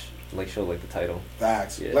they just like show like the title.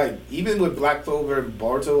 Facts. Yeah. Like even with Black Clover and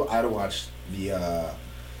Boruto, I don't watch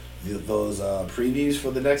those previews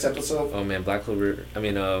for the next episode. Oh man, Black Clover. I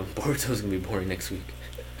mean, Boruto's gonna be boring next week.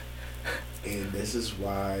 And this is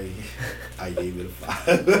why I gave it a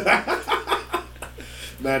 5.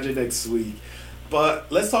 Imagine next week.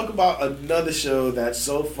 But let's talk about another show that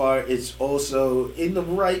so far it's also in the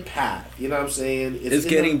right path. You know what I'm saying? It's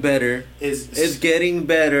getting better. It's getting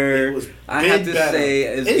better. I have to say,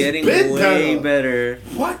 it's getting way better.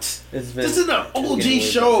 What? This is an OG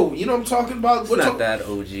show. You know what I'm talking about? It's not that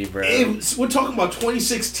OG, bro. We're talking about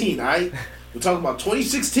 2016, all right? We're talking about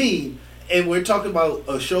 2016, and we're talking about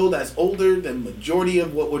a show that's older than majority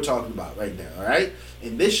of what we're talking about right now, all right?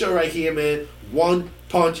 And this show right here, man, One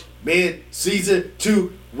Punch Man Season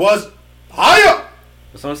 2 was higher.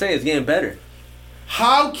 That's what I'm saying. It's getting better.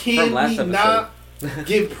 How can we not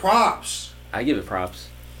give props? I give it props.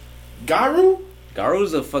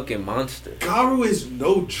 Garu's a fucking monster. Garu is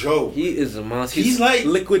no joke. He is a monster. He's like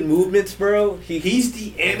liquid movements, bro. He's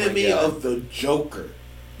the enemy of the Joker.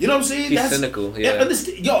 You know what I'm saying? He's cynical. Yeah.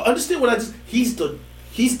 Understand what I just? He's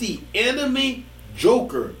the enemy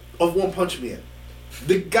Joker of One Punch Man.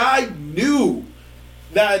 The guy knew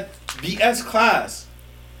that the S class,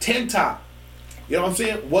 Tenta, you know what I'm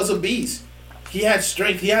saying, was a beast. He had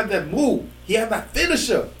strength. He had that move. He had that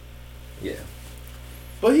finisher. Yeah.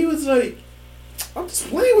 But he was like, I'm just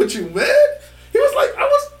playing with you, man. He was like, I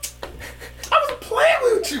was playing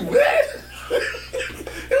with you, man.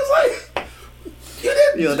 It was like, you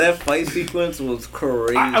didn't. Yo, that fight sequence was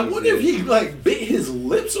crazy. I wonder if he like bit his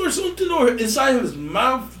lips or something, or inside of his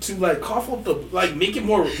mouth to like cough up the make it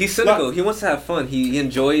more. He's cynical. He wants to have fun. He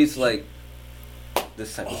enjoys like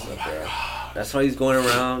this type of stuff, bro. That's why he's going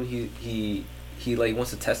around. He like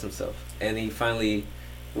wants to test himself, and he finally.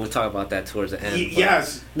 We'll talk about that towards the end.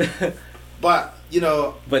 Yes, but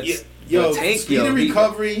speed of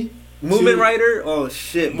recovery. Movement Rider? Oh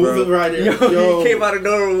shit, bro. Movement Rider. Yo, he came out of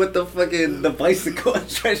nowhere with the bicycle and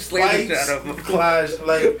tried to slay the shit out of him. Clash,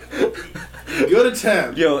 good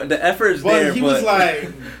attempt. Yo, the effort's there, but... he was like,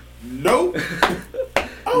 nope.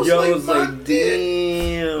 I was like,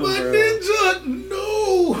 damn, my bro. ninja,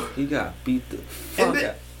 no. He got beat the fuck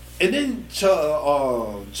out. And then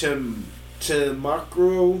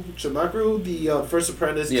Chenmakru, the first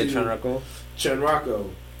apprentice. Yeah, to Chenrako.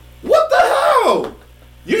 What the hell?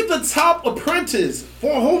 You're the top apprentice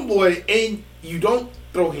for Homeboy, and you don't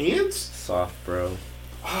throw hands? Soft, bro.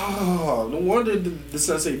 Oh, no wonder the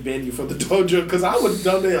sensei banned you from the dojo, because I would have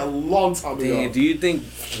done it a long time ago. Damn, do you think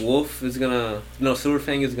Wolf is gonna... No,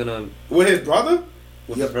 Silverfang is gonna... With his brother?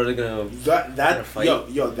 With his brother gonna... That fight?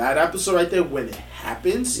 Yo, that episode right there, when it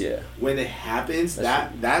happens... Yeah. When it happens,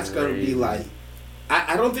 That's going to be like...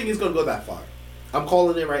 I don't think it's going to go that far. I'm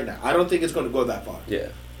calling it right now. I don't think it's going to go that far. Yeah.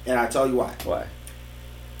 And I tell you why. Why?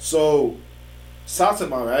 So,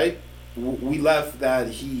 Satsuma, right? We left that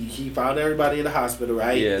he found everybody in the hospital,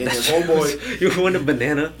 right? Yeah. And then homeboy... You want a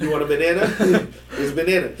banana? You want a banana? It was a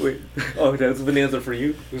banana. Wait. Oh, that's bananas are for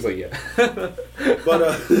you? He was like, yeah.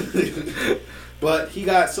 But he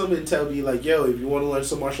got some intel be like, yo, if you want to learn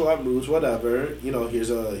some martial art moves, whatever, you know, here's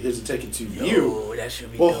a Tekken 2 view. Yo, that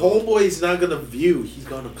should be But dope. homeboy is not gonna view, he's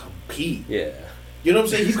gonna compete. Yeah. You know what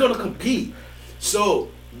I'm saying? He's gonna compete. So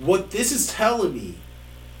what this is telling me,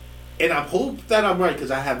 and I hope that I'm right because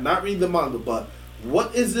I have not read the manga, but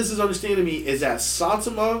what this is understanding me is that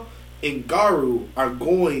Satsuma and Garu are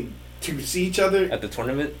going to see each other At the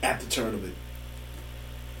tournament? At the tournament.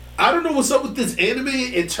 I don't know what's up with this anime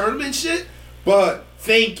and tournament shit, but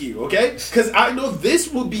thank you, okay? Because I know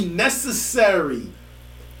this will be necessary.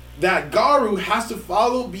 That Garu has to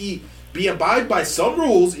abide by some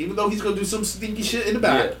rules, even though he's gonna do some stinky shit in the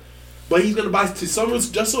back. Yeah. But he's gonna abide to some rules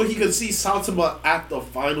just so he can see Satsuma at the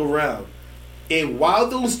final round. And while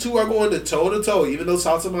those two are going to toe, even though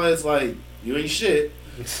Satsuma is like, you ain't shit,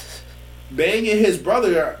 banging his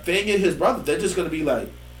brother, they're just gonna be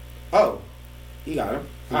like, oh, he got him.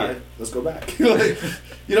 All right, let's go back. Like,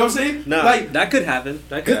 you know what I'm saying? No, like, that could happen.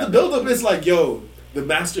 Because the build-up is like, yo, the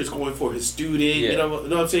master's going for his student. Yeah. You know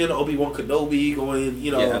what I'm saying? Obi-Wan Kenobi going,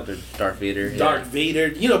 you know. Yeah, after Darth Vader. Vader.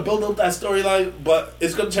 You know, build up that storyline. But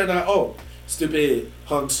it's going to turn out, oh, stupid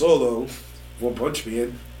Han Solo, One Punch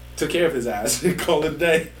Man, took care of his ass and called it a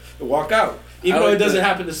day and walk out. Even though it doesn't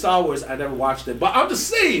happen to Star Wars, I never watched it. But I'm just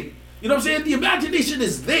saying, you know what I'm saying? The imagination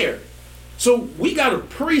is there. So we got to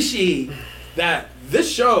appreciate that this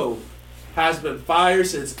show has been fire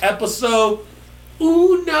since episode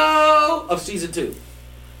uno of season 2.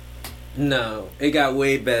 No, it got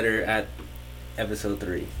way better at episode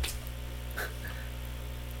 3.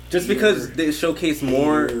 Just because they showcased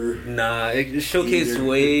more. Nah, it showcased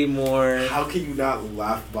way more. How can you not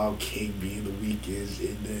laugh about King being the weakest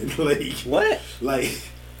and then like what? Like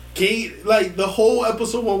King, like the whole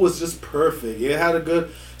episode 1 was just perfect. It had a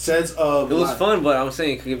good sense of. It was fun, but I'm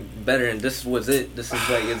saying it could get better, and this was it. This is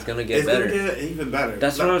like it's gonna get better. It's gonna get even better.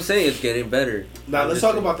 That's what I'm saying. It's getting better. Now let's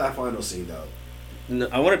talk about that final scene though. No,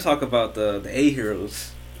 I want to talk about the A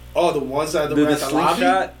heroes. Oh, the ones that were at the slingshot.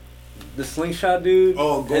 lobby? The slingshot dude.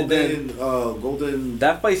 Oh, golden.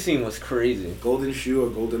 That fight scene was crazy. Golden shoe or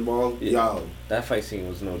golden ball. Yeah. Yo, that fight scene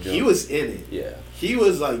was no joke. He was in it. Yeah. He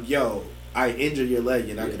was like, yo, I injured your leg,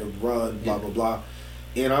 you're not gonna run, blah blah blah.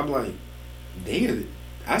 And I'm like, damn it.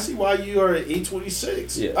 I see why you are at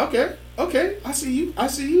 826. Yeah. Okay. I see you.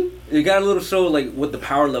 It got a little show like with the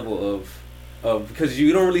power level of because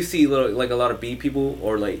you don't really see like a lot of B people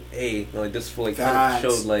or like A like this like kind of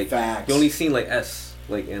showed like you only seen like S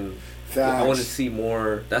like and I want to see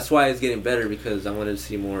more. That's why it's getting better because I wanted to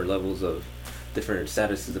see more levels of different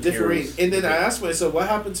statuses of heroes. And then I asked myself, what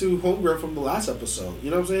happened to Homegirl from the last episode?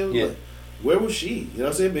 You know what I'm saying? Yeah. Like, where was she? You know what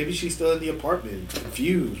I'm saying? Maybe she's still in the apartment,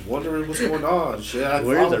 confused, wondering what's going on. Shit,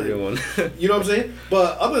 where's everyone? You know what I'm saying?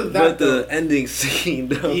 But other than that, but the ending scene,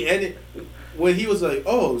 though. He ended when he was like,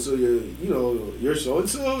 "Oh, so you're so and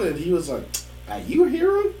so," and he was like, "Are you a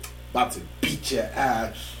hero? About to beat your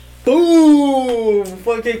ass." Boom!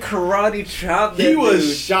 Fucking karate chop. He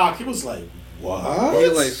was shocked. He was like, "What?" He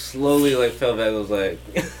like slowly like fell back. Was like,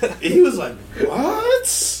 he was like,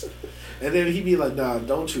 "What?" And then he'd be like, "Nah,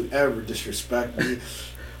 don't you ever disrespect me."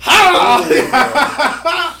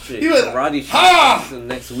 Ha! Shit, he was karate chop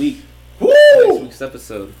next week. Woo! Next week's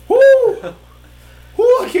episode. Woo! Woo!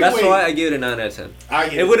 I can't That's wait. why I give it a 9 out of 10.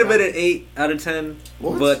 It would have been an 8 out of 10,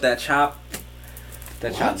 but that chop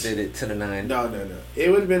did it to the 9. No.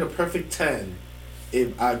 It would have been a perfect 10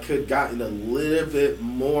 if I could gotten a little bit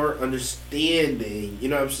more understanding. You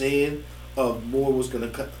know what I'm saying? Of more was gonna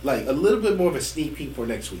cut, like a little bit more of a sneak peek for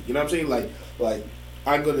next week. You know what I'm saying? Like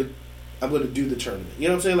I'm gonna do the tournament. You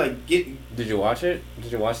know what I'm saying? Like Did you watch it?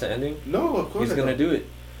 Did you watch the ending? No, of course he's gonna do it.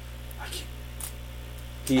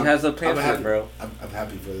 He has a plan for it, bro. I'm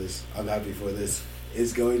happy for this.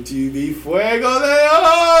 It's going to be Fuego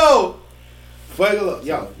de Fuego.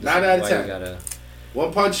 Yo, 9 out of 10.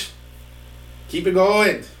 One punch. Keep it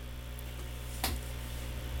going.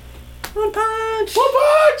 One Punch. One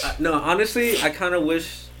Punch. No, honestly, I kind of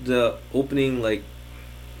wish the opening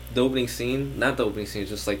scene, not the opening scene,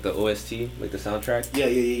 just like the OST, like the soundtrack.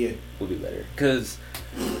 Yeah. Would be better. Cause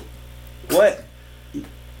what,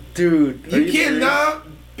 dude? You cannot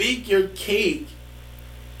bake your cake.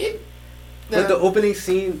 But the opening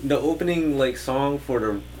scene, the opening like song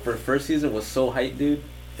for first season was so hype, dude.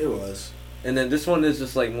 It was. And then this one is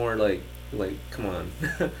just like more like come on.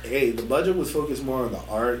 Hey, the budget was focused more on the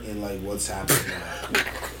art and like what's happening now.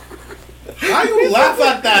 How you laugh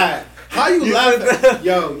at that? How you laugh at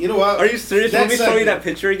Yo, you know what? Are you serious? Let me show you that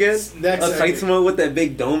picture again. Next of Saitama with that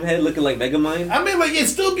big dome head looking like Megamind. I mean, like, it'd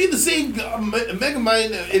still be the same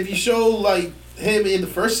Megamind if you show, like, him in the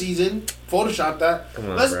first season, Photoshop that. Come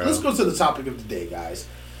on, let's go to the topic of the day, guys.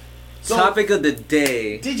 So, topic of the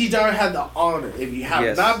day. DigiDara had the honor. If you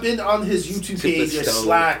have not been on his YouTube page, you're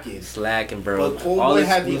slacking. Slacking, bro. But Homeboy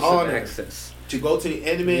had the honor access to go to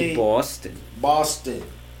Anime Boston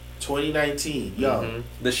 2019. Yo.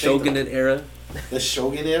 The Shogunate era. The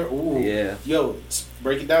Shogun era? Ooh. Yeah. Yo,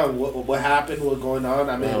 break it down. What happened? What's going on?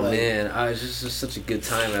 I mean, man. It was just such a good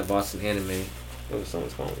time at Boston Anime. Oh,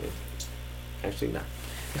 someone's calling me. Actually, not.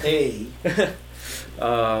 Hey.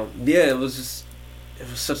 Yeah, it was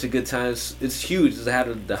such a good time. It's huge. It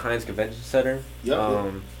had the Heinz Convention Center.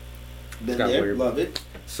 Yep. Been there. Love it.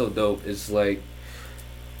 So dope. It's like,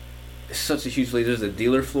 it's such a huge place. There's a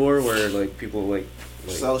dealer floor where like people like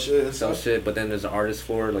sell shit, but then there's an artist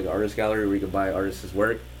floor, like artist gallery, where you can buy artists'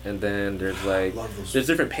 work, and then there's like there's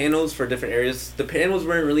different panels for different areas. The panels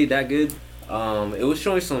weren't really that good. It was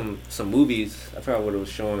showing some movies. I forgot what it was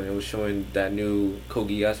showing. It was showing that new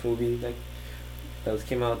Kogias movie that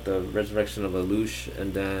came out, the Resurrection of Lelouch,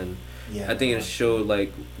 and then I think it showed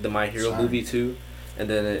like the My Hero movie too, and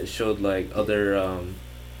then it showed like other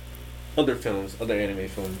films, other anime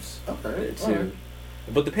films. Okay. Too. Right.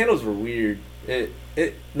 But the panels were weird.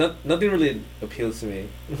 Nothing really appeals to me,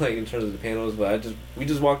 like in terms of the panels. But we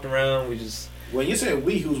just walked around. When you say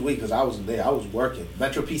we, who's we? Because I wasn't there. I was working.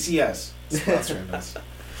 Metro PCS sponsoring us.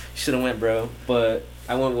 Should have went, bro. But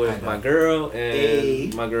I went with my girl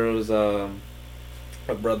and my girl's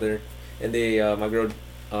her brother, and they my girl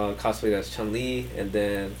cosplayed as Chun-Li, and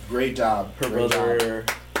then great job. Her brother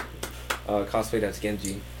cosplayed as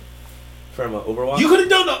Genji from Overwatch. You could have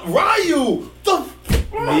done Ryu.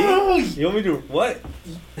 Me? You want me to what?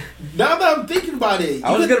 Now that I'm thinking about it,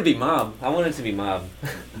 I was gonna be Mob. I wanted to be Mob.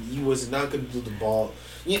 You was not gonna do the ball.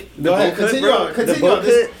 Yeah, go ahead. Continue on.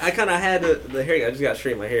 I kind of had the hair. I just got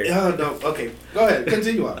straight in my hair. No. Okay, go ahead.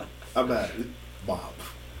 Continue on. I'm mad. Mob.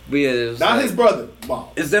 But yeah, it was not like, his brother.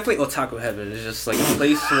 Mob. It's definitely otaku heaven. It's just like a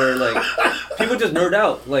place where like people just nerd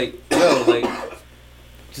out. Like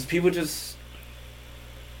just people just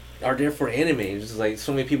are there for anime. It's just like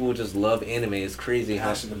so many people just love anime. It's crazy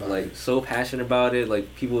how so passionate about it.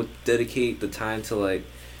 Like people dedicate the time to like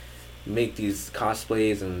make these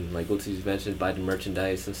cosplays and like go to these conventions, buy the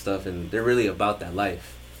merchandise and stuff, and they're really about that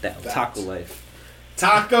life, that otaku life.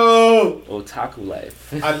 Otaku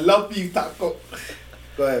life. I love you, Taco.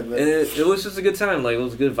 Go ahead, man. And it was just a good time. Like it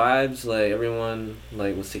was good vibes. Like everyone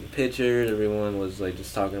like was taking pictures. Everyone was like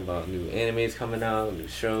just talking about new animes coming out, new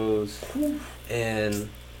shows, and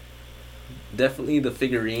definitely the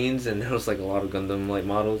figurines, and there was like a lot of Gundam like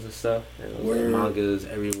models and stuff, and it was, like, mangas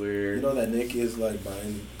everywhere. You know that Nick is like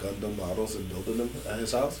buying Gundam models and building them at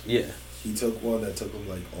his house? Yeah. He took one that took him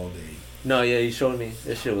like all day. No, yeah, he showed me.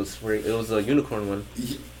 This shit was great. It was a unicorn one.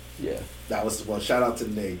 Yeah. That was the one. Shout out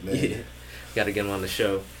to Nick, man. Yeah. Gotta get him on the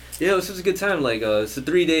show. Yeah, it was just a good time. Like it's a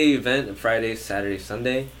 3-day event, Friday, Saturday,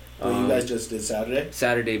 Sunday. You guys just did Saturday?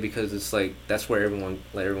 Saturday because it's like that's where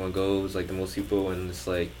everyone goes, like the most people, and it's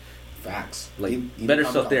like facts. Like better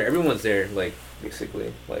stuff there. Everyone's there, like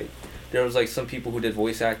basically. Like there was like some people who did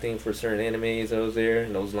voice acting for certain animes that was there,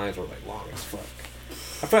 and those lines were like long as fuck.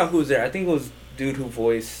 I forgot who was there. I think it was dude who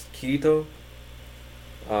voiced Kirito.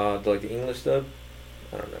 The English dub.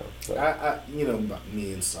 I don't know. But I you know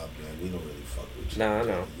me and Sub, man, we don't really fuck with you. Nah, I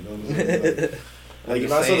know. You know what I'm saying? Like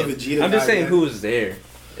if I saw the Vegeta, I'm just saying who was there,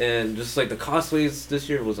 and just like the cosplays this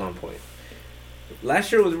year was on point.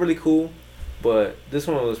 Last year was really cool. But this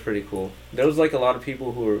one was pretty cool. There was like a lot of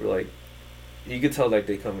people who were like, you could tell like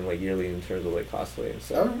they come in like yearly in terms of like cosplay and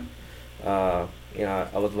stuff. I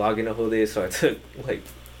was vlogging the whole day, so I took like.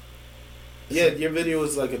 Yeah, your video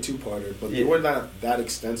was like a 2-parter, but they were not that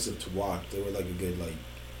extensive to watch. They were like a good like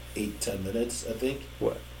 8-10 minutes, I think.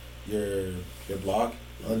 What? Your blog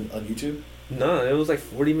on YouTube? No, it was like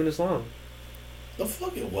 40 minutes long. The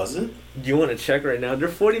fuck it wasn't. Do you want to check right now? They're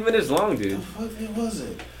 40 minutes long, dude. The fuck it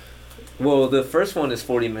wasn't. Well, the first one is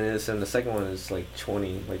 40 minutes, and the second one is like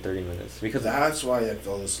 20, like 30 minutes. Because that's why I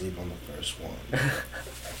fell asleep on the first one.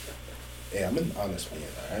 Yeah, I'm an honest man,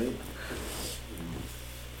 alright?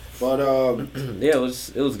 But yeah,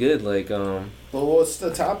 it was good. Like But what's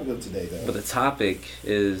the topic of today, though? But the topic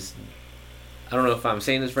is, I don't know if I'm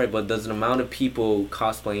saying this right, but does an amount of people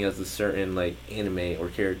cosplaying as a certain like anime or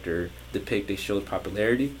character depict a show's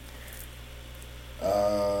popularity?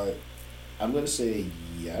 I'm gonna say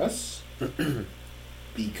yes,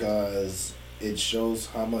 because it shows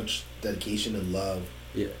how much dedication and love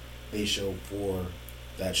they show for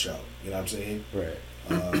that show. You know what I'm saying? Right.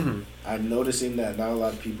 I'm noticing that not a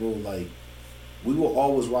lot of people like. We were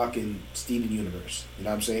always rocking Steven Universe. You know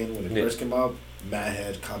what I'm saying? When it first came out,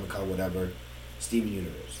 Madhead, Comic Con, whatever, Steven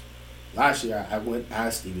Universe. Last year, I went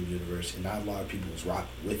as Steven Universe, and not a lot of people was rocking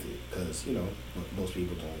with it because most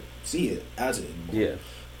people don't see it as it anymore. Yeah.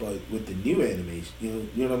 But with the new animation, you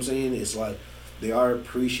know what I'm saying? It's like they are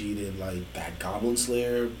appreciating like that Goblin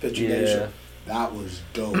Slayer picture they showed. That was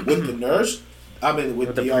dope. With the nurse, I mean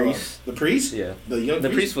with the priest. The priest? Yeah. The young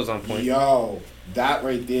priest was on point. Yo, that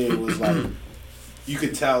right there was like you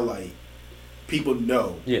could tell like people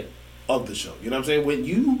know of the show. You know what I'm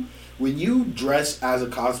saying? When you dress as a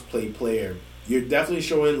cosplay player, you're definitely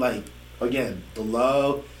showing like again the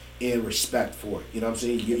love and respect for it. You know what I'm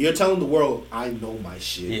saying? You're telling the world, I know my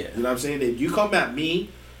shit. Yeah. You know what I'm saying? If you come at me,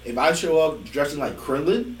 if I show up dressing like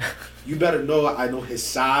Krillin, you better know I know his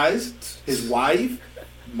size, his wife,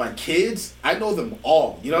 my kids. I know them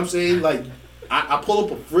all. You know what I'm saying? Like, I pull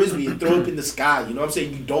up a frisbee and throw it up in the sky. You know what I'm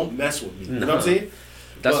saying? You don't mess with me. You know what I'm saying?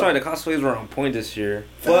 That's why the cosplays were on point this year.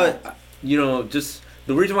 But, just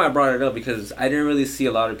the reason why I brought it up, because I didn't really see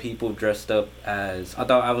a lot of people dressed up as... I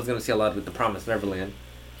thought I was going to see a lot with The Promised Neverland.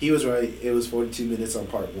 He was right. It was 42 minutes on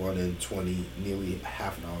part 1 and 20, nearly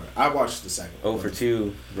half an hour. I watched the second one. 0 for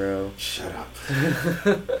 2, bro. Shut up.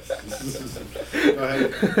 Go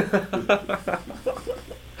ahead.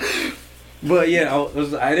 But yeah,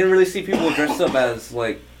 I didn't really see people dressed up as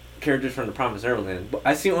like characters from The Promised Neverland. But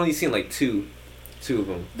I only seen like two of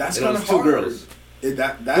them. That's kind of hard. 2 girls.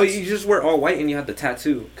 But you just wear all white and you had the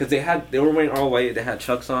tattoo because they were wearing all white. They had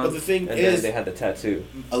Chucks on. But the thing and is, then they had the tattoo.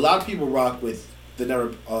 A lot of people rock with the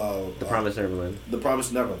Promised Neverland. The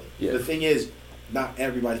Promised Neverland. Yeah. The thing is, not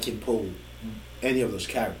everybody can pull any of those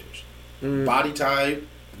characters. Body type.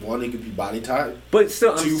 One, it could be body type. But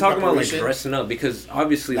still, I'm talking about like dressing up because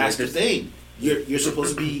obviously that's the thing. You're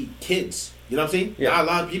supposed to be kids. You know what I'm saying? Yeah. Not a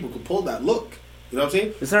lot of people could pull that look. You know what I'm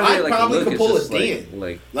saying? It's not really I probably could pull a Dan.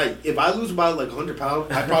 Like if I lose about like 100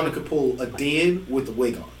 pounds, I probably could pull a Dan with the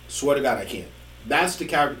wig on. Swear to God, I can. That's the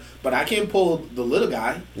character. But I can't pull the little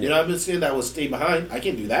guy. You know what I'm saying? That will stay behind. I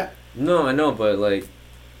can't do that. No, I know, but like,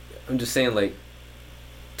 I'm just saying like,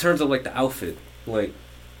 in terms of like the outfit, like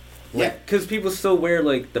because people still wear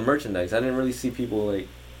like the merchandise. I didn't really see people like,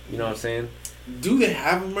 you know what I'm saying? Do they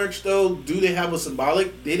have a merch though? Do they have a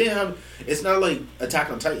symbolic? They didn't have. It's not like Attack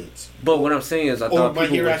on Titans. But what I'm saying is, I thought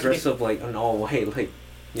people would dress up like in all white, like,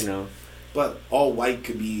 you know. But all white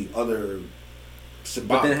could be other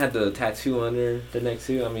symbolic. But then it had the tattoo under the neck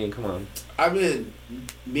too. I mean, come on. I mean,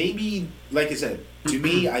 maybe like I said, to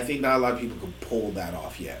me, I think not a lot of people could pull that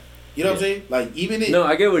off yet. You know what I'm saying? Like even no,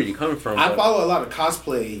 I get where you're coming from. I follow a lot of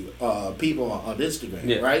cosplay people on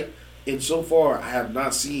Instagram, right? And so far, I have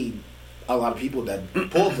not seen a lot of people that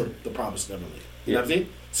pulled the Promised Neverland. You know what I'm saying?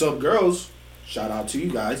 Some girls, shout out to you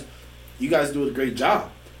guys. You guys do a great job.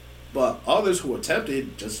 But others who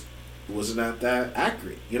attempted just wasn't that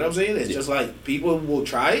accurate. You know what I'm saying? It's just like people will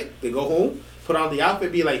try it. They go home, put on the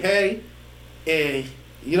outfit, be like, hey, and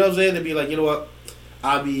you know what I'm saying? They'd be like, you know what?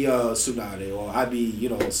 I'll be Tsunade or I'll be,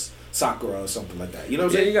 Sakura or something like that. You know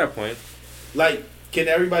what I'm saying? Yeah, you got a point. Like, can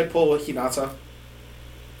everybody pull a Hinata?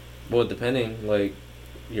 Well, depending, like,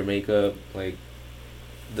 your makeup, like,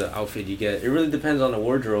 the outfit you get. It really depends on the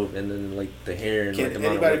wardrobe and then, like, the hair and, can like, the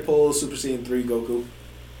amount anybody of pull Super Saiyan 3 Goku?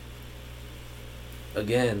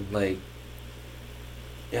 Again, like,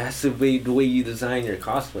 that's the way you design your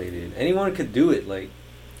cosplay, dude. Anyone could do it, like.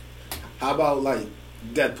 How about, like,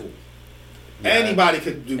 Deadpool? Yeah. Anybody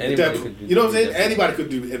could do Deadpool. Could do you know what I'm saying? Deadpool. Anybody could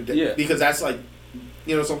do Deadpool. Yeah. Because that's, like,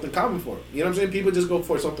 something common for them. You know what I'm saying? People just go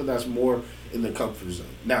for something that's more in the comfort zone.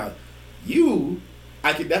 Now,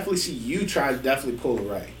 I could definitely see you try to definitely pull a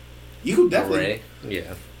Ray. You could definitely. Ray?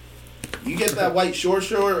 Yeah. You get that white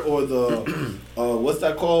short or the, what's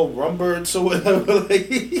that called? Rumbirds or whatever. Like,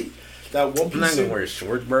 that one piece. I'm not going to wear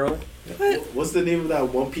shorts, bro. What's the name of that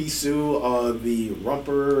one piece suit? The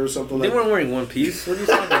Rumper or something like that? They weren't wearing one piece. What are you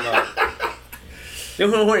talking about? They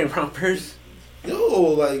weren't wearing rompers. yo,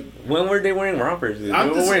 like When were they wearing rompers? Dude? They I'm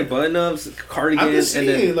were just- wearing button-ups, I'm cardigans, just and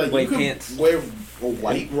saying, then like white you could pants. wear a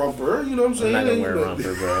white romper. You know what I'm I'm saying? not gonna wear a Like,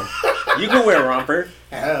 romper, bro. You can wear a romper.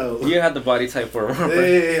 Hell, You have the body type for a romper.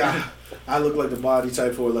 yeah, I look like the body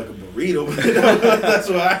type for like a burrito. That's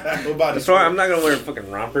why I have a body. That's why I'm not gonna wear a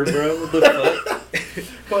fucking romper, bro. What the fuck?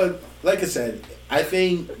 But like I said, I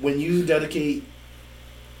think when you dedicate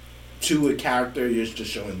to a character, you're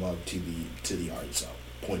just showing love to the art itself.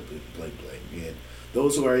 Point blank. And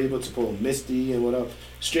those who are able to pull Misty and whatnot,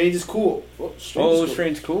 Strange is cool. Oh,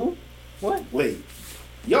 Strange cool? What? Wait,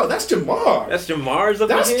 yo, that's Jamar. That's Jamar's up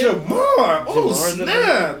That's here? Jamar. Oh Jamar's up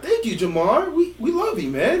snap! Thank you, Jamar. We love you,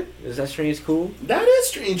 man. Is that Strange cool? That is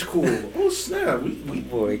Strange cool. Oh snap! We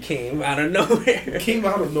Boy, it came out of nowhere. came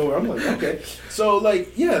out of nowhere. I'm like, okay. So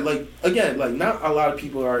like, yeah, like again, like not a lot of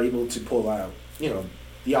people are able to pull out,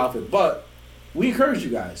 the outfit, but we encourage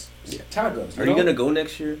you guys. Yeah. Tag us. Are you gonna go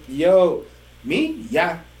next year? Yo, me?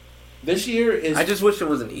 Yeah. This year is. I just wish it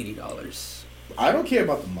wasn't $80. I don't care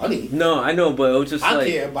about the money. No, I know, but it was just I like,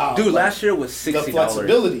 care about dude. like, Last year was the $60,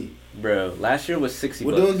 flexibility. bro. Last year was $60.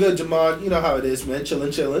 We're doing good, Jamar. You know how it is, man.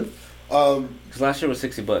 Chilling. Cause last year was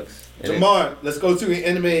 $60. And Jamar, let's go to the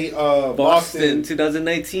anime Boston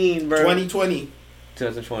 2019, bro. 2020.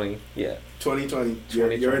 2020, yeah. 2020.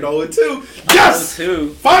 2020. You're an 0-2. Yes!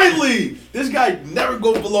 2. Finally! This guy never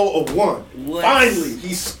goes below a 1. What? Finally!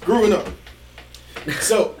 He's screwing up.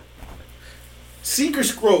 So, Seeker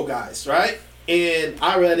Scroll, guys, right? And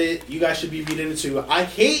I read it. You guys should be reading it too. I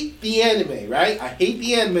hate the anime, right? I hate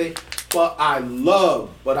the anime, but I love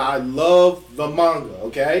the manga,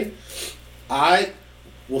 okay? I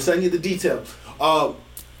will send you the detail.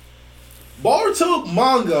 Boruto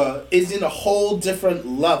manga is in a whole different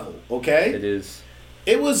level, okay? It is.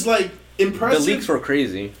 It was like impressive. The leaks were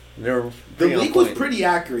crazy. They were The pretty on leak was point. pretty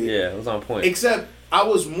accurate. Yeah, it was on point. Except I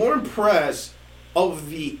was more impressed of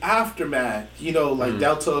the aftermath. Like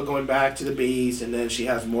Delta going back to the base, and then she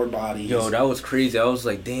has more bodies. Yo, that was crazy. I was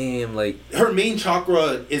like, damn, like, Her main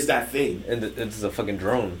chakra is that thing and it's a fucking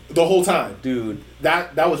drone, the whole time. dude.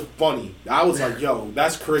 That was funny. I was like, yo,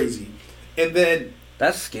 that's crazy. And then,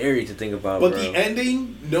 That's scary to think about, but bro. the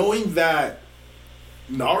ending, knowing that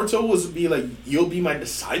Naruto was be like, you'll be my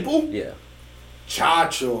disciple. Yeah,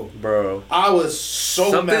 Chacho, bro. I was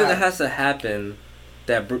so Something mad. that has to happen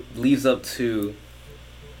that leads up to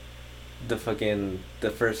the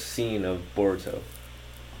first scene of Boruto.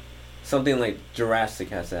 Something like Jurassic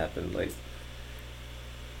has to happen. Like,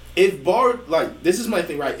 If this is my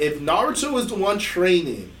thing, right? If Naruto is the one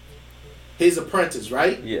training his apprentice,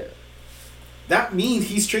 right? yeah, That means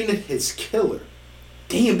he's training his killer.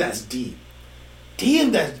 Damn, that's deep.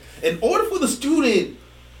 Damn, that. In order for the student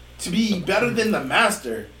to be better than the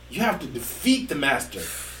master, you have to defeat the master.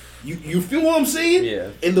 You feel what I'm saying? Yeah.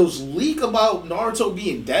 And those leak about Naruto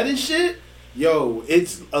being dead and shit, yo,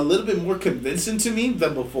 it's a little bit more convincing to me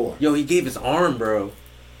than before. yo, he gave his arm, bro.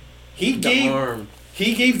 He The gave arm,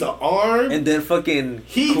 He gave the arm. and then fucking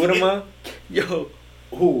Kurama, yo,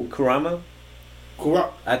 Who? Kurama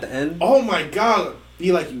at the end. Oh my god.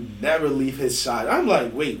 Be like, you never leave his side. I'm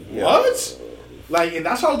like, wait, Yeah. what? Like, and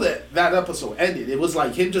that's how that episode ended. It was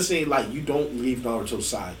like him just saying, like, you don't leave Naruto's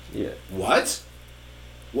side. Yeah, What?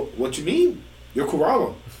 What you mean? You're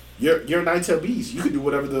Kurama. You're a nine-tailed beast. You can do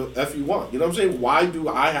whatever the F you want. You know what I'm saying? Why do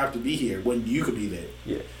I have to be here when you could be there?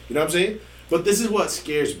 yeah. You know what I'm saying? But this is what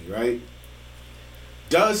scares me, right?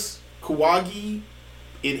 Does Kawagi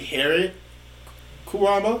inherit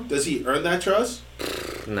Kurama? Does he earn that trust?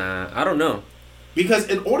 Nah, I don't know. Because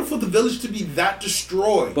in order for the village to be that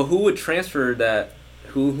destroyed, But who would transfer that?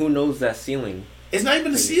 Who knows that ceiling? it's not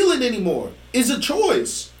even a ceiling anymore. It's a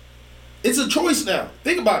choice. It's a choice now.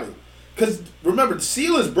 Think about it. Because remember, the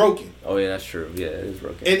seal is broken. Oh yeah, that's true. Yeah, it is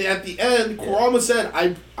broken. And at the end, Kurama said,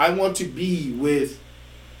 I want to be with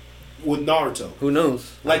Naruto. Who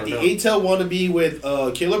knows? I Like don't the know. 8-tail want to be with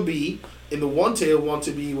Killer Bee, and the 1-tail want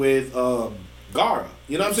to be with Gaara.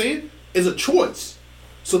 You know what I'm saying? It's a choice.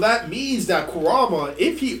 So that means that Kurama,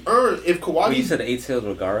 if Kawagi... Wait, you said 8 tails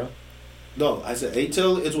with Gaara? No, I said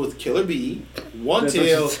 8-tail is with Killer Bee,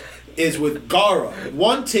 1-tail is with Gaara.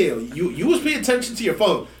 1-tail. You was paying attention to your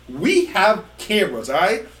phone. We have cameras,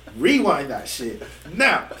 alright? Rewind that shit.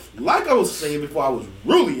 Now, like I was saying before I was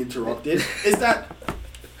really interrupted, is that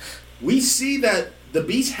we see that the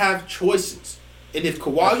beasts have choices. And if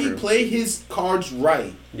Kawagi play his cards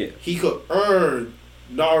right, Yeah. he could earn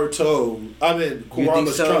Kurama's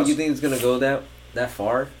trust. You think it's gonna go that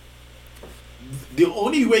far? The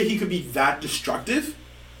only way he could be that destructive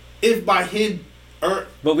if by him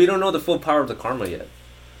But we don't know the full power of the karma yet.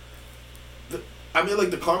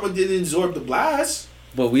 like the karma didn't absorb the blast.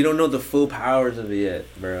 But we don't know the full powers of it yet,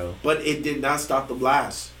 bro. But it did not stop the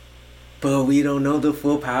blast. But we don't know the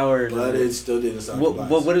full powers. But it still didn't stop the blast.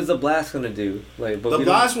 But what is the blast gonna do? Like, but the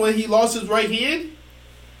blast when he lost his right hand,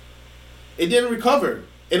 it didn't recover.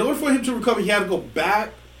 In order for him to recover, he had to go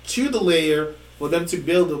back to the layer for them to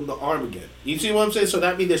build him the arm again. You see what I'm saying? So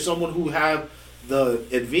that means there's someone who have the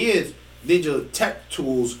advanced ninja tech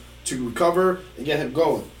tools to recover and get him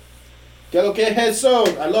going. Get okay, head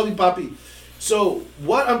sewn. I love you, Papi. So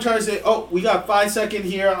what I'm trying to say, we got 5 seconds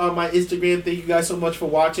here on my Instagram. Thank you guys so much for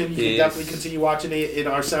watching. You can definitely continue watching it in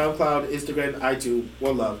our SoundCloud, Instagram, iTunes.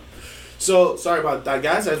 One love. So sorry about that,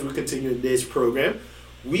 guys. As we continue in this program,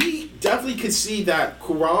 we definitely could see that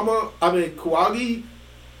Kawagi.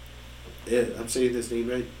 Yeah, I'm saying this name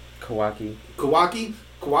right. Kawaki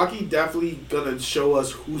definitely gonna show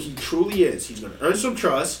us who he truly is. He's gonna earn some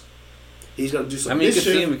trust. He's gonna do some mischief.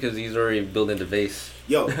 You can see him because he's already building the base.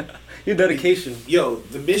 Yo, your dedication. Yo,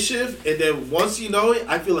 the mischief, and then once you know it,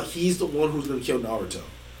 I feel like he's the one who's gonna kill Naruto.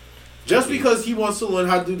 Just because he wants to learn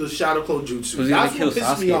how to do the shadow clone jutsu. Who's gonna kill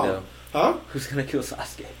Sasuke though? Huh? Who's gonna kill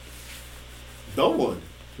Sasuke? No one.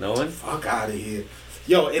 No one? Fuck out of here.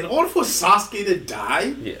 Yo, in order for Sasuke to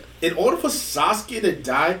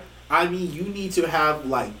die, I mean, you need to have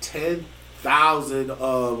like 10,000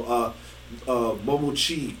 of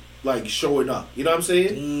Momochi like showing up. You know what I'm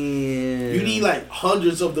saying? Damn. You need like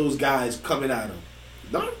hundreds of those guys coming at him.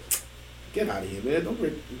 No, get out of here, man. Don't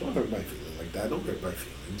hurt my feelings like that. Don't hurt my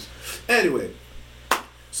feelings. Anyway,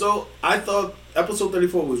 so I thought episode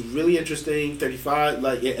 34 was really interesting. 35,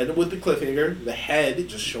 like it ended with the cliffhanger, the head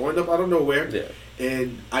just showing up out of nowhere. Yeah.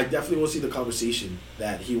 And I definitely want to see the conversation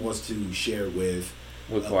that he wants to share with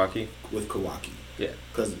Kawaki. With Kawaki. Yeah.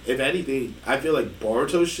 Because if anything, I feel like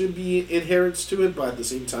Boruto should be inherent to it, but at the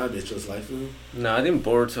same time, it's just like. No, I think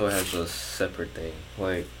Boruto has a separate thing.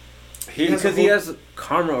 Like, he has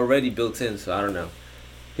karma already built in, so I don't know.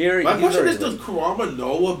 My question is, does Kurama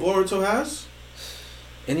know what Boruto has?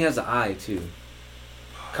 And he has the eye too.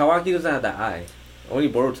 Kawaki doesn't have the eye.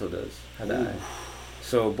 Only Boruto does have the eye.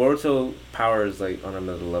 So Boruto power is like on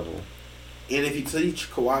another level. And if you teach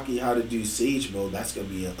Kawaki how to do Sage Mode, that's going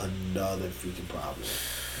to be another freaking problem.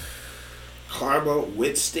 Karma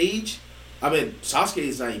with Stage? I mean, Sasuke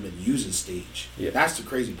is not even using Stage. Yeah. That's the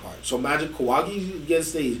crazy part. So imagine Kawaki gets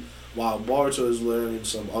Stage while Boruto is learning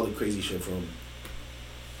some other crazy shit from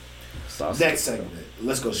Sasuke. Next segment.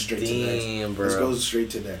 Let's go straight to that. Bro. Let's go straight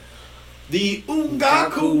to that. The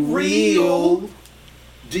Ungaku Real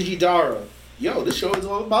DigiDara. Yo, this show is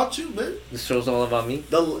all about you, man. This show's all about me?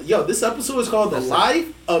 This episode is called The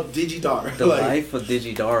Life of DigiDara. The Life of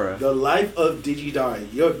DigiDara. The Life of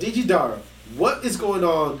DigiDara. Yo, DigiDara, what is going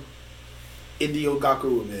on in the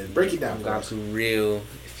Ongaku, man? Break it down. Ongaku Real.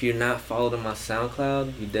 If you're not followed on my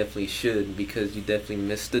SoundCloud, you definitely should, because you definitely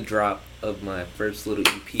missed the drop of my first little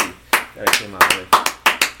EP that I came out with.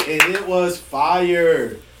 And it was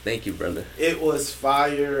fire. Thank you, brother. It was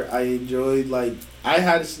fire. I enjoyed, I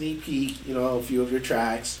had a sneak peek, a few of your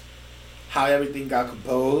tracks, how everything got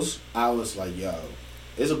composed. I was like, yo,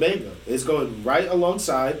 it's a banger. It's going right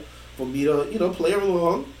alongside for me to, play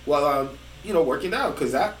along while I'm, working out.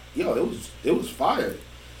 Because it was fire.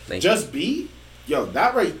 Just B,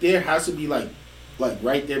 that right there has to be like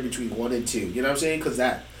right there between 1 and 2. You know what I'm saying? Because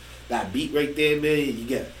that beat right there, man, you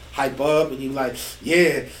get hype up and you like,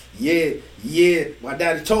 yeah, my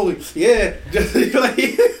daddy told me, yeah. Just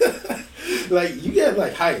like you get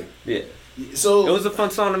hype. Yeah. So it was a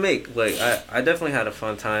fun song to make. I definitely had a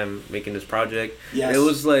fun time making this project. Yes. It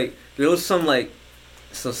was there was some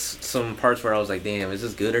parts where I was like, damn, is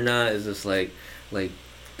this good or not? Is this like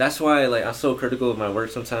that's why I'm so critical of my work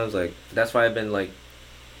sometimes. That's why I've been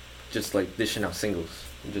just dishing out singles.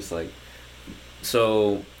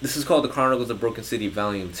 So this is called The Chronicles of Broken City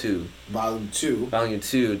Volume 2. Volume 2. Volume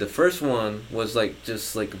 2. The first one was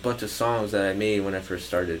just a bunch of songs that I made when I first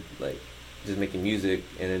started just making music,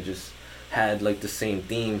 and it just had the same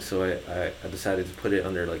theme, so I decided to put it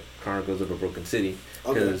under Chronicles of a Broken City,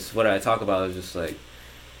 because what I talk about is just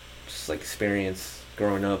experience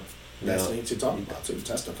growing up. That's thing to talk about, to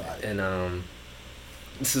testify. And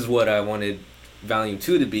this is what I wanted Volume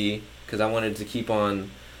 2 to be, because I wanted to keep on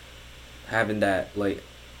having that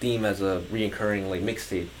theme as a reoccurring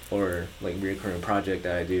mixtape or reoccurring project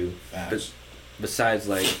that I do. Besides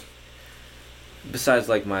my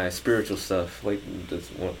spiritual stuff, when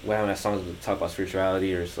I have songs that talk about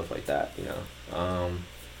spirituality or stuff like that,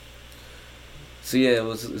 So yeah,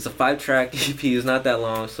 it's a 5-track EP. It's not that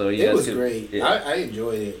long, so it was great. Yeah. I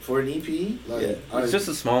enjoyed it for an EP. It's just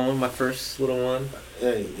a small one, my first little one.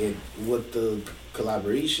 Hey, with the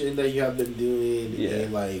collaboration that you have been doing, Yeah.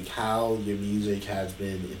 and like how your music has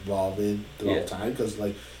been evolving throughout time. Because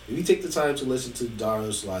like if you take the time to listen to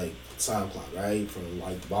Dara's like SoundCloud, right, from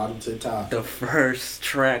like the bottom to the top, The first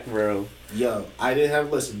track, bro. yo, I didn't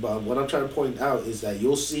have listened, but what I'm trying to point out is that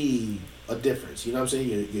you'll see a difference. You know what I'm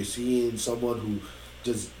saying? You're seeing someone who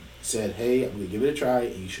just said, "Hey, I'm gonna give it a try,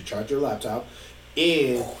 and you should charge your laptop,"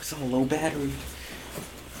 and It's on low battery.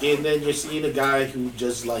 and then you're seeing a guy who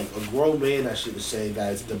just like a grown man, I should say,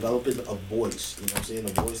 that's developing a voice. You know what I'm saying?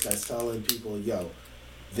 A voice that's telling people, "Yo,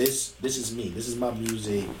 this is me. This is my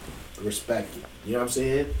music. Respect it." You know what I'm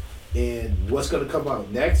saying? And what's gonna come out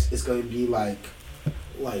next is gonna be like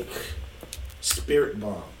Spirit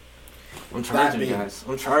Bomb. I'm charging, guys.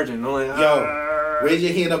 I'm charging. I'm like, Yo, raise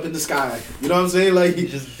your hand up in the sky. You know what I'm saying? Like,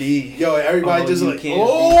 just be. yo, everybody just you like, can't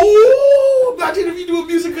oh, imagine if you do a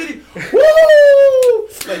music video. Woo!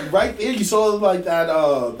 Like right there, you saw like that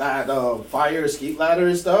fire escape ladder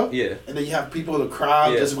and stuff. Yeah. And then you have people in the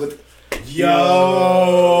crowd Yeah. just with,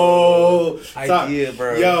 yo, Idea,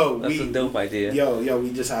 bro. Yo, That's a dope idea. Yo,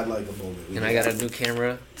 we just had like a moment. And I got a new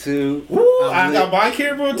camera too. Woo! I got my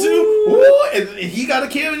camera too. Woo! And he got a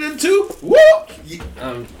camera then too. Woo!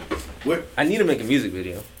 What? I need to make a music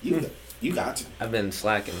video. You got to. I've been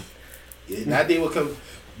slacking. Yeah, that day will come.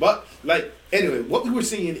 But like anyway, what we were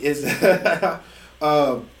seeing is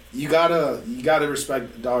you gotta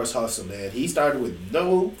respect Dara's hustle, man. He started with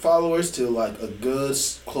no followers to like a good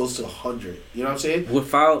close to 100. You know what I'm saying?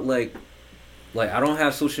 Without like I don't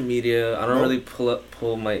have social media. I don't really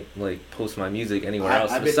pull my post my music anywhere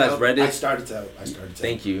else besides Reddit. I started to.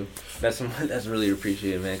 Thank you. That's really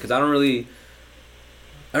appreciated, man. Because I don't really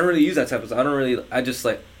use that type of stuff.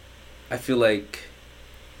 I feel like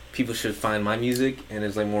people should find my music and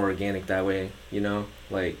it's like more organic that way. You know,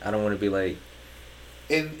 like I don't want to be like.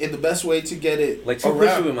 In the best way to get it like too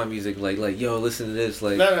pushy with my music, like yo, listen to this,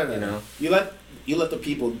 like no. You know, you let the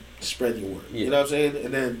people spread your word. Yeah. You know what I'm saying?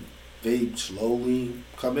 And then they slowly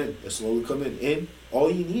come in. And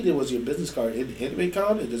all you needed was your business card in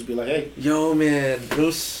AnimeCon and just be like, hey, yo, man,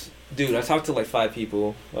 dude, I talked to like 5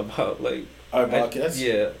 people about like our podcast.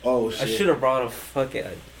 Yeah. Oh shit. I should have brought a fucking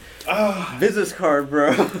business card,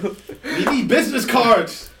 bro. We need business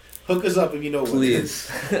cards. Hook us up if you know what.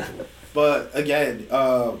 Please. But again,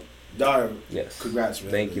 Dara, yes. Congrats,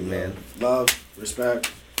 man. Thank you, man. Love, respect.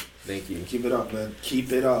 Thank you. Keep it up, man.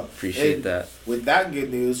 Keep it up. Appreciate that. With that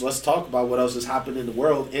good news, let's talk about what else has happened in the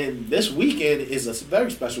world. And this weekend is a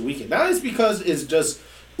very special weekend. Not just because it's just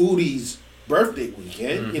Udi's birthday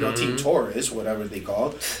weekend, Mm-hmm. you know, Team Taurus, whatever they call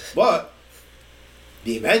it, but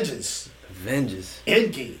the Avengers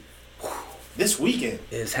Endgame this weekend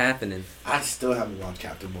is happening. I still haven't watched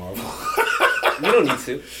Captain Marvel. You don't need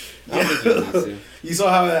to. I don't think you need to. You saw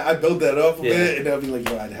how I built that up a bit, and I'll be like,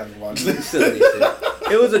 yo, I haven't watched it. You still need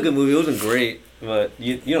to. It was a good movie. It wasn't great, but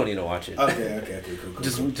you don't need to watch it. Okay,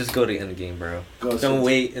 cool. Just go to Endgame, bro. Go don't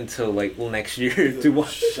wait until like next year to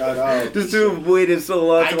watch. Shut up. Just waited so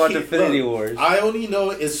long to watch Infinity Wars. I only know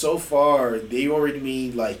is so far they already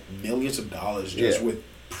made like millions of dollars just with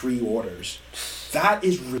pre-orders. That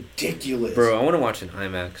is ridiculous, bro. I want to watch in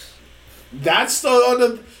IMAX. That's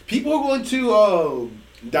the people are going to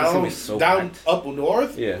down packed. up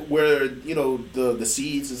north, where you know the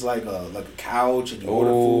seats is like a couch and you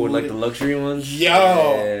order food, like the luxury ones.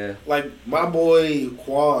 Yo, like my boy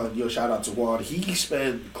Juan, shout out to Juan. He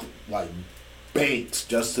spent like banks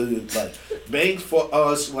just to like banks for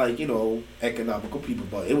us, like economical people,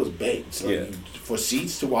 but it was banks for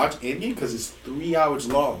seats to watch Endgame because it's 3 hours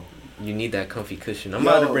long. You need that comfy cushion. I'm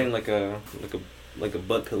about to bring like a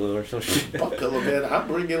butt pillow or some shit. Butt pillow, man. I'm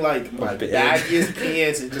bringing like my baggiest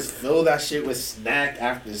pants and just fill that shit with snack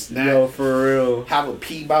after snack. Yo, for real. Have a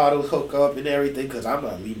pee bottle hook up and everything because I'm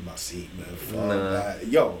not leaving my seat, man. Fuck that.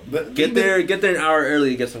 Yo, get there an hour early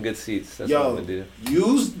to get some good seats. That's what I'm gonna do.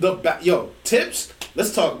 Use the tips.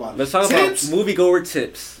 Let's talk about it. Let's talk about moviegoer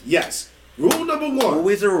tips. Yes. Rule number 1.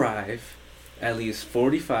 Always arrive at least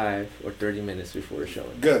 45 or 30 minutes before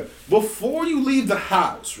showing. Good. Before you leave the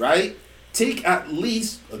house, right? Take at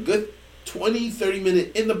least a good 20-30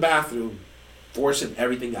 minute in the bathroom, forcing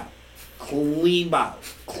everything out. Clean bowel,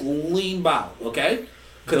 okay?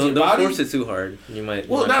 Don't force it too hard. You might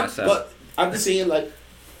pass out. But I'm just saying, like,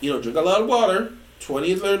 drink a lot of water,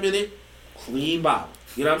 20 or 30 minute, clean bowel.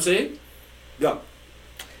 You know what I'm saying? Go.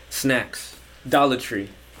 Snacks. Dollar Tree.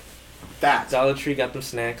 Dollar Tree got them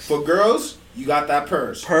snacks. For girls, you got that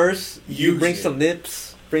purse. You bring some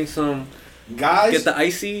nips. Bring some... Guys, get the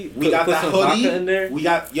icy. We got that hoodie in there. We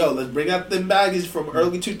got let's bring out them baggies from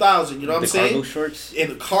early 2000. You know what I'm saying? The cargo shorts.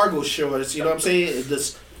 And the cargo shorts. You know what I'm saying? And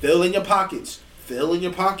just fill in your pockets.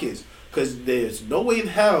 because there's no way in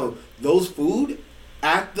hell those food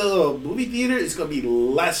at the movie theater is gonna be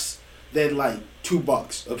less than like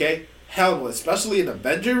 $2. Okay, hell no, especially an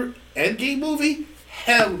Avenger Endgame movie.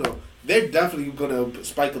 Hell no, they're definitely gonna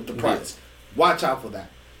spike up the price. Watch out for that.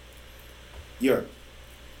 Europe.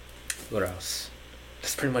 What else?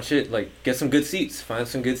 That's pretty much it. Like, get some good seats. Find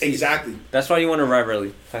some good seats. Exactly. That's why you want to arrive early.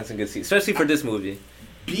 Find some good seats, especially for this movie.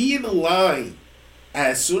 Be in the line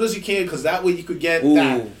as soon as you can, because that way you could get Ooh,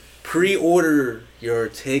 that. Pre-order your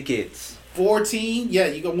tickets. 14, yeah,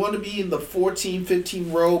 you're going to want to be in the 14,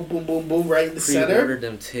 15 row, boom, boom, boom, right in the center. Pre-order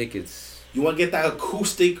them tickets. You want to get that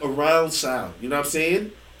acoustic around sound. You know what I'm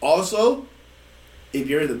saying? Also, if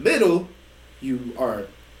you're in the middle, you are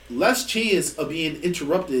less chance of being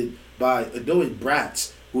interrupted by annoying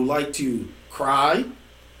brats who like to cry,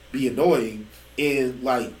 be annoying, and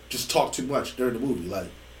like just talk too much during the movie. Like,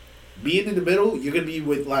 being in the middle, you're gonna be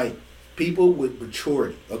with like people with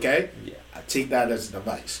maturity. Okay? Yeah. I take that as an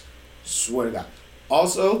advice. Swear to God.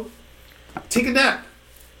 Also, take a nap.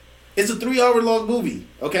 It's a 3-hour long movie.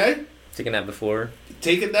 Okay? Take a nap before.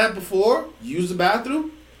 Take a nap before. Use the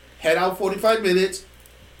bathroom. Head out 45 minutes.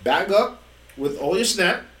 Back up with all your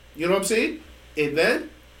snack. You know what I'm saying? And then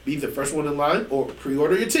be the first one in line or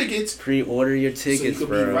pre-order your tickets. Pre-order your tickets, so you can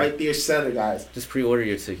bro. be right there center, guys. Just pre-order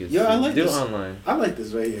your tickets. Yo, I like Do this. it online. I like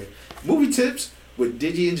this right here. Movie tips with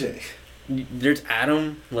Digi and J. There's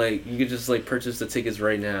Adam. Like, you could just like purchase the tickets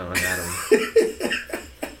right now on Adam.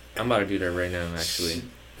 I'm about to do that right now, actually.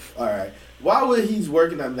 All right. While he's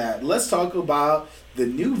working on that, let's talk about the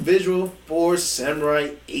new visual for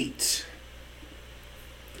Samurai 8.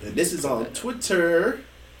 And this is on Twitter.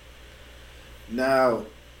 Now,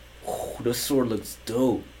 Ooh, the sword looks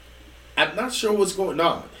dope. I'm not sure what's going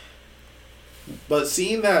on. But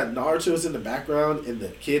seeing that Naruto is in the background and the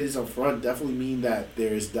kid is up front definitely mean that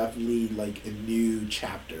there's definitely like a new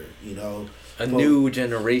chapter, you know? A new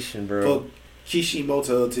generation, bro. For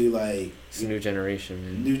Kishimoto to like... It's a new generation,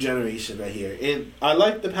 man. New generation right here. And I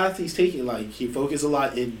like the path he's taking. Like, he focused a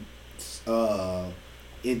lot in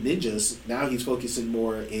ninjas. Now he's focusing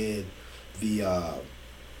more in the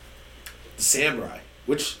samurai,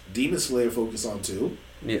 which Demon Slayer focused on too.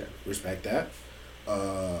 Yeah. Respect that.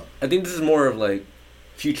 I think this is more of like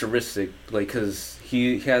futuristic, like, because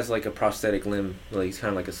he has like a prosthetic limb, like he's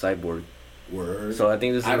kind of like a cyborg. Word. So I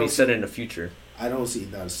think this is gonna be set in the future. I don't see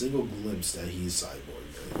not a single glimpse that he's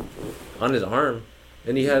cyborg. Man. On his arm,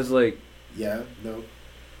 and he has like. Yeah. No.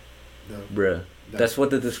 Bruh. No. That's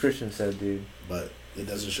what the description said, dude. But it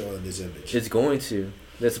doesn't show in this image. It's going to.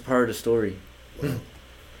 That's a part of the story. Well,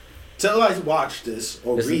 till I watch this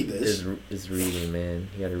or read this. It's reading, man.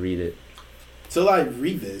 You gotta read it. Till I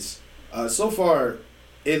read this, so far,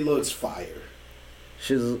 it looks fire.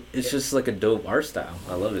 It's just like a dope art style.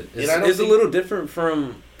 I love it. It's a little different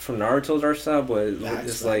from Naruto's art style, but it's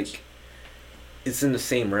Facts. like it's in the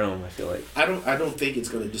same realm. I feel like. I don't think it's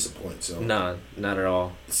gonna disappoint. So Nah, not at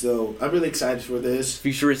all. So I'm really excited for this.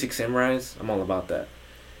 Futuristic samurais, I'm all about that.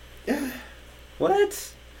 Yeah.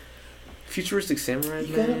 What? Futuristic samurais,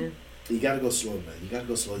 man. You gotta go slow, man. You gotta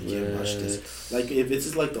go slow. You can't rush this. Like, if it's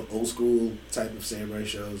just like the old school type of samurai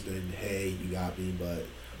shows, then hey, you got me. But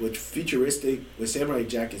with Samurai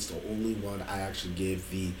Jack, it's the only one I actually give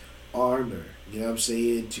the honor. You know what I'm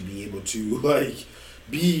saying? To be able to like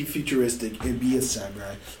be futuristic and be a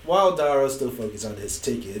samurai, while Dara still focused on his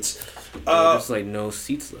tickets. There's like no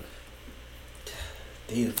seats left.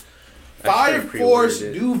 Damn. Fire Force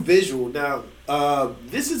new visual. Now,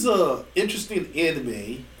 this is a interesting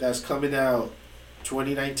anime that's coming out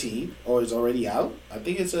 2019 or is already out. I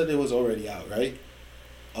think it said it was already out, right?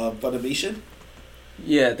 Funimation.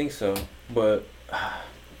 Yeah, I think so. But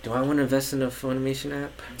do I want to invest in a Funimation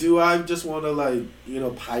app? Do I just want to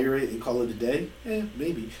pirate and call it a day?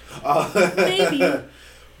 Maybe. Maybe.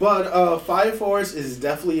 But Fire Force is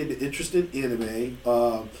definitely an interesting anime.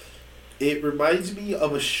 It reminds me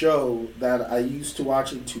of a show that I used to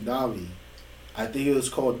watch in Toonami. I think it was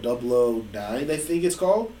called 009, I think it's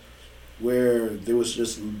called. Where there was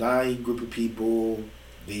just 9 group of people.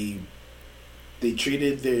 They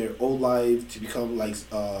treated their old life to become like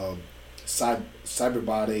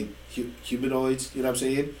cyberbiotic humanoids, you know what I'm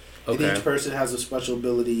saying? Okay. And each person has a special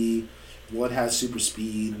ability. One has super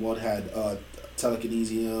speed, one had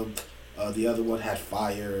telekinesium, the other one had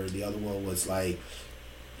fire, the other one was like...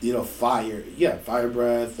 fire. Yeah, fire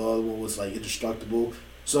breath. The other one was like indestructible.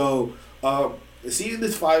 So, seeing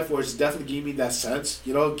this Fire Force definitely gave me that sense.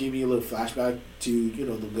 Gave me a little flashback to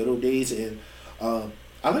the good old days, and I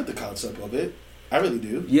like the concept of it. I really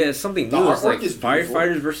do. Yeah, it's something new. It's like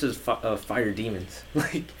firefighters versus fire demons.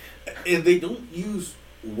 Like, and they don't use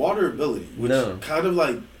water ability, which kind of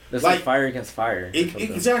like It's like fire against fire.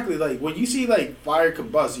 Exactly. Like when you see like fire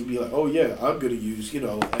combust, you'd be like, oh yeah, I'm gonna use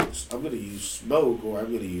X. I'm gonna use smoke, or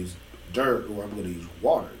I'm gonna use dirt, or I'm gonna use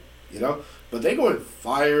water. But they going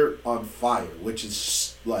fire on fire, which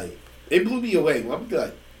is like it blew me away. I'm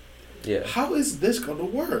like, yeah, how is this gonna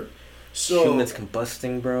work? So humans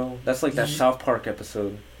combusting, bro. That's like that South Park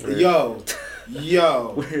episode. Yo,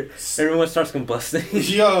 where everyone starts combusting.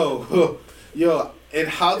 yo, and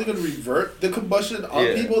how they're gonna revert the combustion on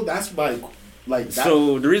people? That's my like.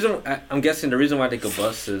 So the reason I'm guessing the reason why they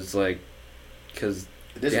combust is like because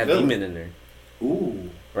they have demon in there. Ooh,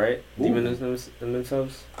 right? Demon in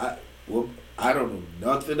themselves. I don't know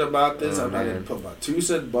nothing about this. I'm not gonna put my 2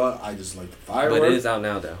 cents, but I just like the fireworks. But it is out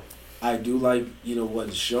now, though. I do like, what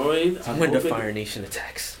it's showing. When the Fire Nation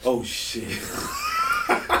attacks. Oh, shit.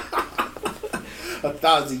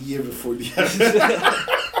 1,000 years before the...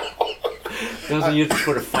 1,000 years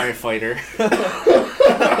before the firefighter.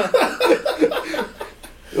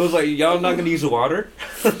 It was like, y'all not going to use water?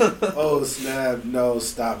 Oh, snap. No,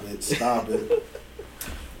 stop it.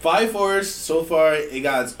 Fire Force, so far, it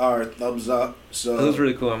got our thumbs up. So it was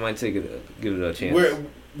really cool. I might give it a chance.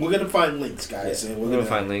 We're gonna find links, guys, and we're gonna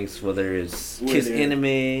find links. Whether it's Kiss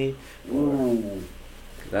Anime, ooh,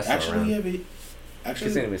 that's actually,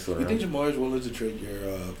 Kiss Anime. You think Jamar is willing to trade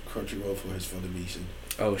your Crunchyroll for his Funimation?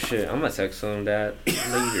 Oh shit! I'm gonna text him that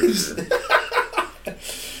later.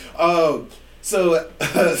 So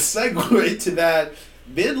segue to that,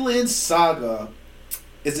 Vinland Saga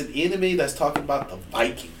is an anime that's talking about the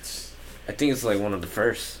Vikings. I think it's like one of the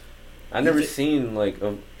first. I've never seen like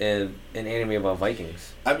an anime about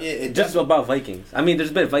Vikings. I mean, just about Vikings. I mean,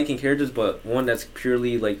 there's been Viking characters, but one that's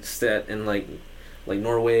purely like set in like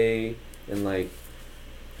Norway and like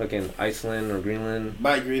fucking Iceland or Greenland.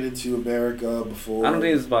 Migrated to America before. I don't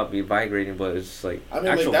think it's about migrating, but it's like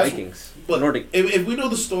actual Vikings. But Nordic. If we know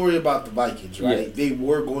the story about the Vikings, right? Yeah. They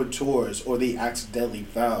were going towards, or they accidentally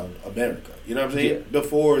found America. You know what I'm saying? Yeah.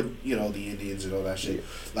 Before the Indians and all that shit. Yeah.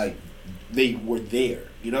 Like they were there.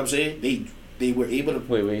 You know what I'm saying? They were able to...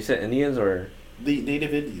 Wait, you said Indians or... The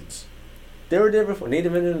Native Indians. They were there before...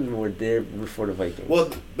 Native Indians were there before the Vikings.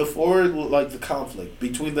 Well, before, like, the conflict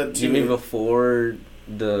between them two... You mean before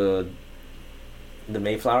the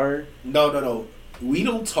Mayflower? No. We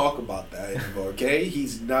don't talk about that anymore, okay?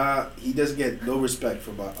 He's not... He doesn't get no respect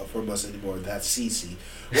from us anymore. That's Cece.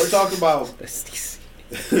 We're talking about... That's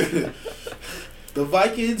Cece. The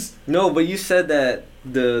Vikings... No, but you said that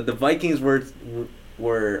the Vikings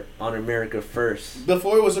were on America first.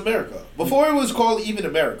 Before it was America. Before it was called even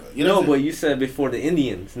America. You know but you said before the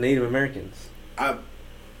Indians, Native Americans.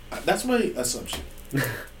 That's my assumption.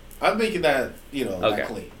 I'm making that, that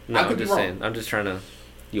claim. No, I'm just saying. I'm just trying to...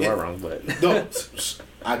 You are wrong, but... No,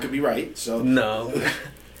 I could be right, so... No.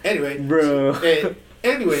 Anyway. Bro.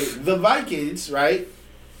 Anyway, the Vikings, right?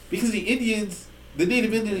 Because the Indians... The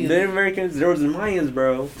Native Indians... Native Americans, there was the Mayans,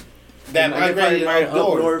 bro. That migrated up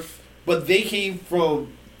north. But they came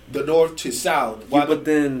from the north to south. Yeah, but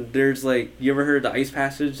then there's like, you ever heard of the Ice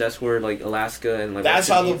Passage? That's where like Alaska and like... That's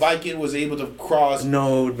how the Viking was able to cross...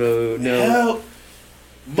 No. Hell,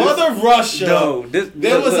 Mother Russia. No.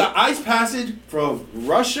 There was an ice passage from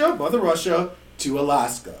Mother Russia, to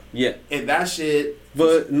Alaska. Yeah. And that shit...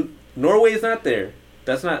 But Norway's not there.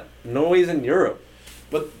 That's not... Norway's in Europe.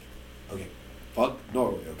 But... Okay. Fuck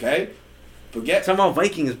Norway, okay? Forget... Talking about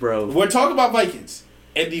Vikings, bro. We're talking about Vikings.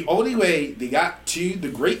 And the only way they got to the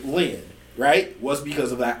Great Land, right, was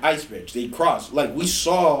because of that ice bridge. They crossed. Like, we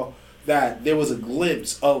saw that there was a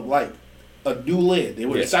glimpse of, like, a new land. They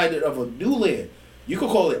were excited of a new land. You could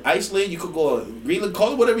call it Iceland. You could call it Greenland.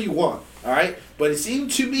 Call it whatever you want, all right? But it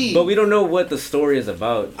seemed to me... But we don't know what the story is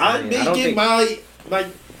about. I'm making my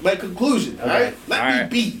conclusion, all right?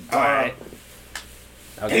 Let me be. All right.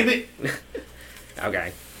 Okay. Damn it.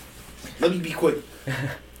 Okay. Let me be quick.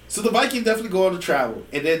 So the Vikings definitely go on to travel,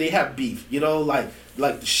 and then they have beef, like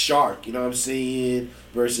the shark, you know what I'm saying,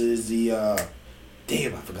 versus the,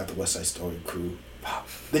 damn, I forgot the West Side Story crew. Wow.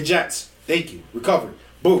 The Jets, thank you, recovered,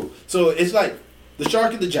 boom. So it's like the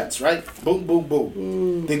shark and the Jets, right? Boom, boom,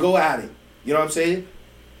 boom. They go at it, you know what I'm saying?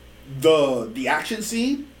 The action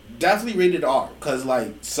scene, definitely rated R, because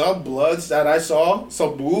like some bloods that I saw,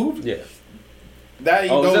 some moved. Yeah. That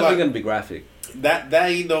ain't it's definitely going to be graphic. That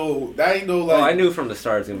ain't no like. Oh, I knew from the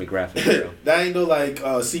start it's gonna be graphic. Bro. That ain't no like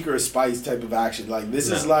Secret of Spice type of action. Like this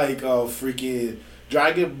is like freaking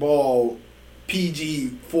Dragon Ball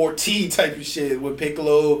PG-14 type of shit with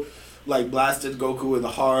Piccolo like blasted Goku in the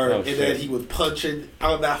heart, then he was punching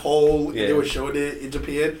out that hole, and they were showing it in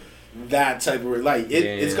Japan. That type of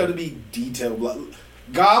it's gonna be detailed.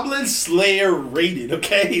 Goblin Slayer rated,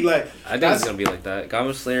 okay? Like I think it's gonna be like that.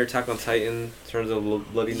 Goblin Slayer, Attack on Titan, in terms of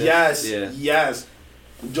bloodiness. Yes, Yeah. yes.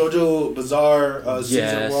 JoJo Bizarre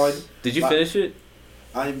season 1. Did you finish it?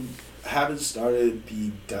 I haven't started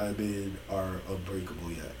the Diamond are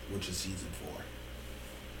Unbreakable yet, which is season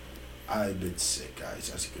 4. I've been sick,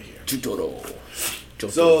 guys, as you can hear.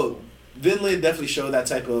 So Vinland definitely showed that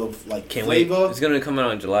type of like Can't flavor. wait. It's gonna come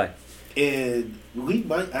out in July. And we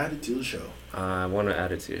might add it to the show. I want to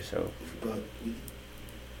add it to your show. But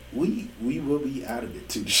we will be adding it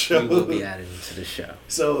to the show. We will be adding it to the show.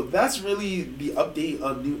 So that's really the update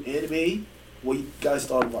on new anime. What you guys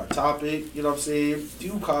thought of our topic? You know what I'm saying?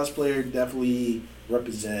 Do cosplayer definitely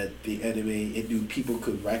represent the anime, and do people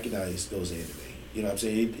could recognize those anime? You know what I'm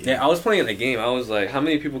saying? Yeah, I was playing the game. I was like, how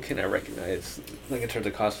many people can I recognize? Like in terms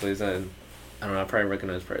of cosplays, and I don't know. I probably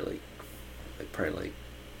recognize probably like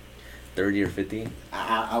 30 or 50.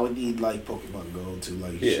 I would need like Pokemon Go to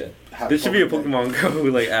like have there should be a Pokemon Go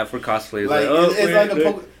like app for cosplays. Like oh,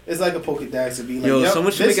 it's like a Pokedex and be like, yo,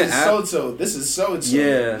 someone should make an app. So this is so and so.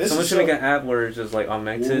 Yeah, this someone is should make an app where it's just like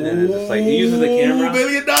augmented and it's just like it uses the camera. $1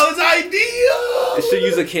 million idea. It should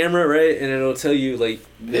use a camera, right? And it'll tell you like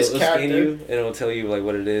this it'll character, scan you and it'll tell you like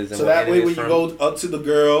what it is. And so what that way when you from. go up to the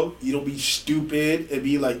girl, you don't be stupid and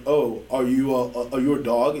be like, oh, are you a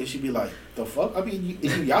dog? And she'd be like, the fuck? I mean, you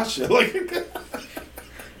Yasha. Like,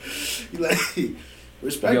 like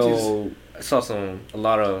respect. Yo, I saw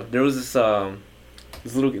there was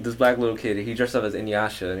this black little kid. He dressed up as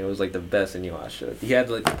Inuyasha, and it was like the best Inuyasha. He had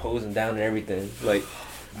like the posing down and everything, like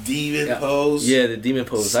demon pose. Yeah, the demon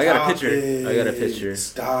pose. I got a picture.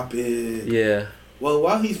 Stop it. Yeah. Well,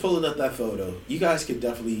 while he's pulling up that photo, you guys can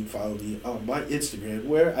definitely follow me on my Instagram,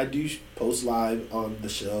 where I do post live on the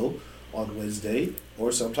show on Wednesday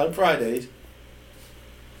or sometime Fridays.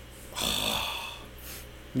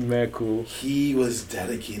 Mad cool. He was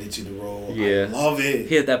dedicated to the role. Yeah. I love it.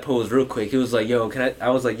 He had that pose real quick. He was like, yo, I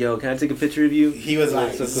was like, yo, can I take a picture of you? He was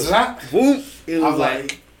like, zap. Boom. It was I'm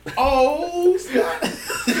like, oh, snap.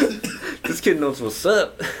 This kid knows what's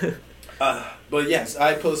up. But yes,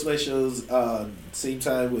 I post my shows same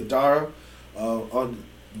time with Dara on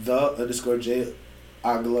the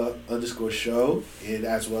 _J_Agla_show, and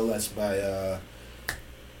as well as my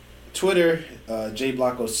Twitter,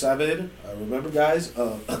 JBlock07. Remember, guys,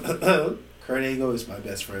 Kurt Angle is my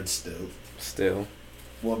best friend still. Still.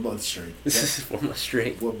 1 month straight. This is 4 months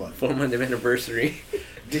straight. 1 month. 4 month anniversary.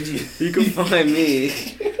 Did you? You can find me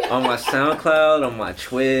on my SoundCloud, on my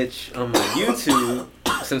Twitch, on my YouTube.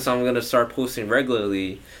 Since I'm gonna start posting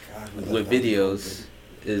regularly with videos,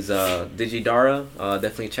 is DigiDara.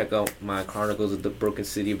 Definitely check out my Chronicles of the Broken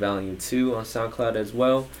City Volume 2 on SoundCloud as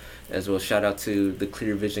well. Shout out to the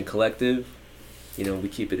Clear Vision Collective. You know, we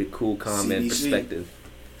keep it a cool, calm, and perspective.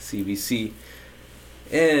 CVC.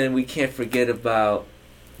 And we can't forget about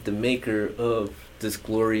the maker of this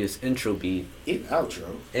glorious intro beat. And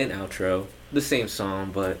outro. The same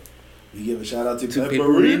song, but we give a shout out to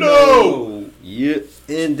Pepperino. Yeah.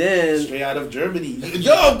 And then straight out of Germany.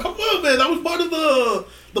 Yo, come on, man. That was part of the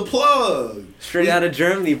plug. Straight out of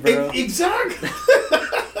Germany, bro. Exactly.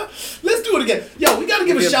 Let's do it again. Yo, we gotta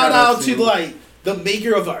give a shout out to like the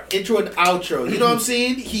maker of our intro and outro. You know what I'm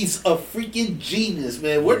saying? He's a freaking genius,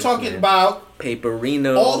 man. We're talking about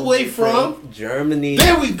Pepperino, all the way from Germany.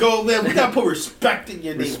 There we go, man. We gotta put respect in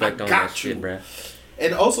your name. Respect I on got that you, shit, bro.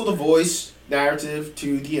 And also the voice narrative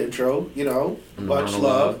to the intro. You know, much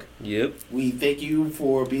love. Yep. We thank you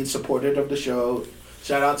for being supportive of the show.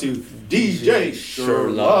 Shout out to DJ Sure.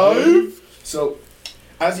 So,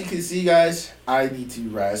 as you can see, guys, I need to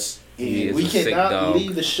rest. And we cannot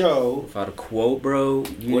leave the show without a quote, bro.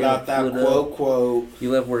 Without that quote. You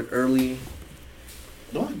left work early.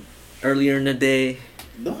 No, earlier in the day.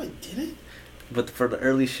 No, I didn't. But for the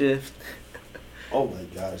early shift. Oh my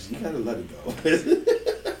gosh, you gotta let it go.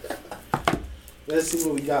 Let's see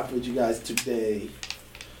what we got for you guys today.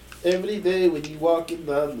 Every day when you walking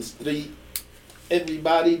down the street,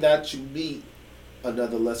 everybody that you meet,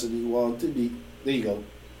 another lesson you want to be. There you go.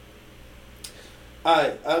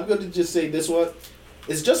 Alright, I'm going to just say this one.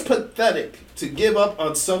 It's just pathetic to give up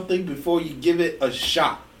on something before you give it a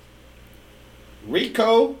shot.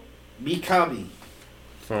 Riko Mikami.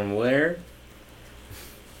 From where?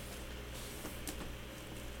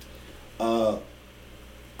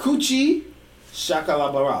 Kuchi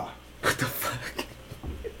Shakalabara. What the fuck?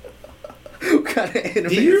 What kind of anime?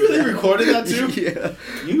 Did you really record that too? Yeah.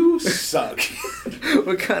 You suck.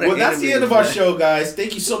 What kind of Well, that's the end of our show, guys.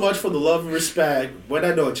 Thank you so much for the love and respect.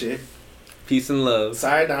 Buena noche. Peace and love.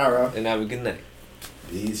 Sayonara. And have a good night.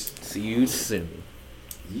 Peace. See you soon.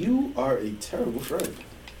 You are a terrible friend.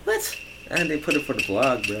 What? And they put it for the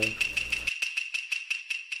blog, bro.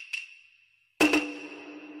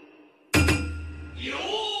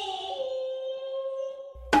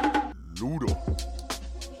 Ludo.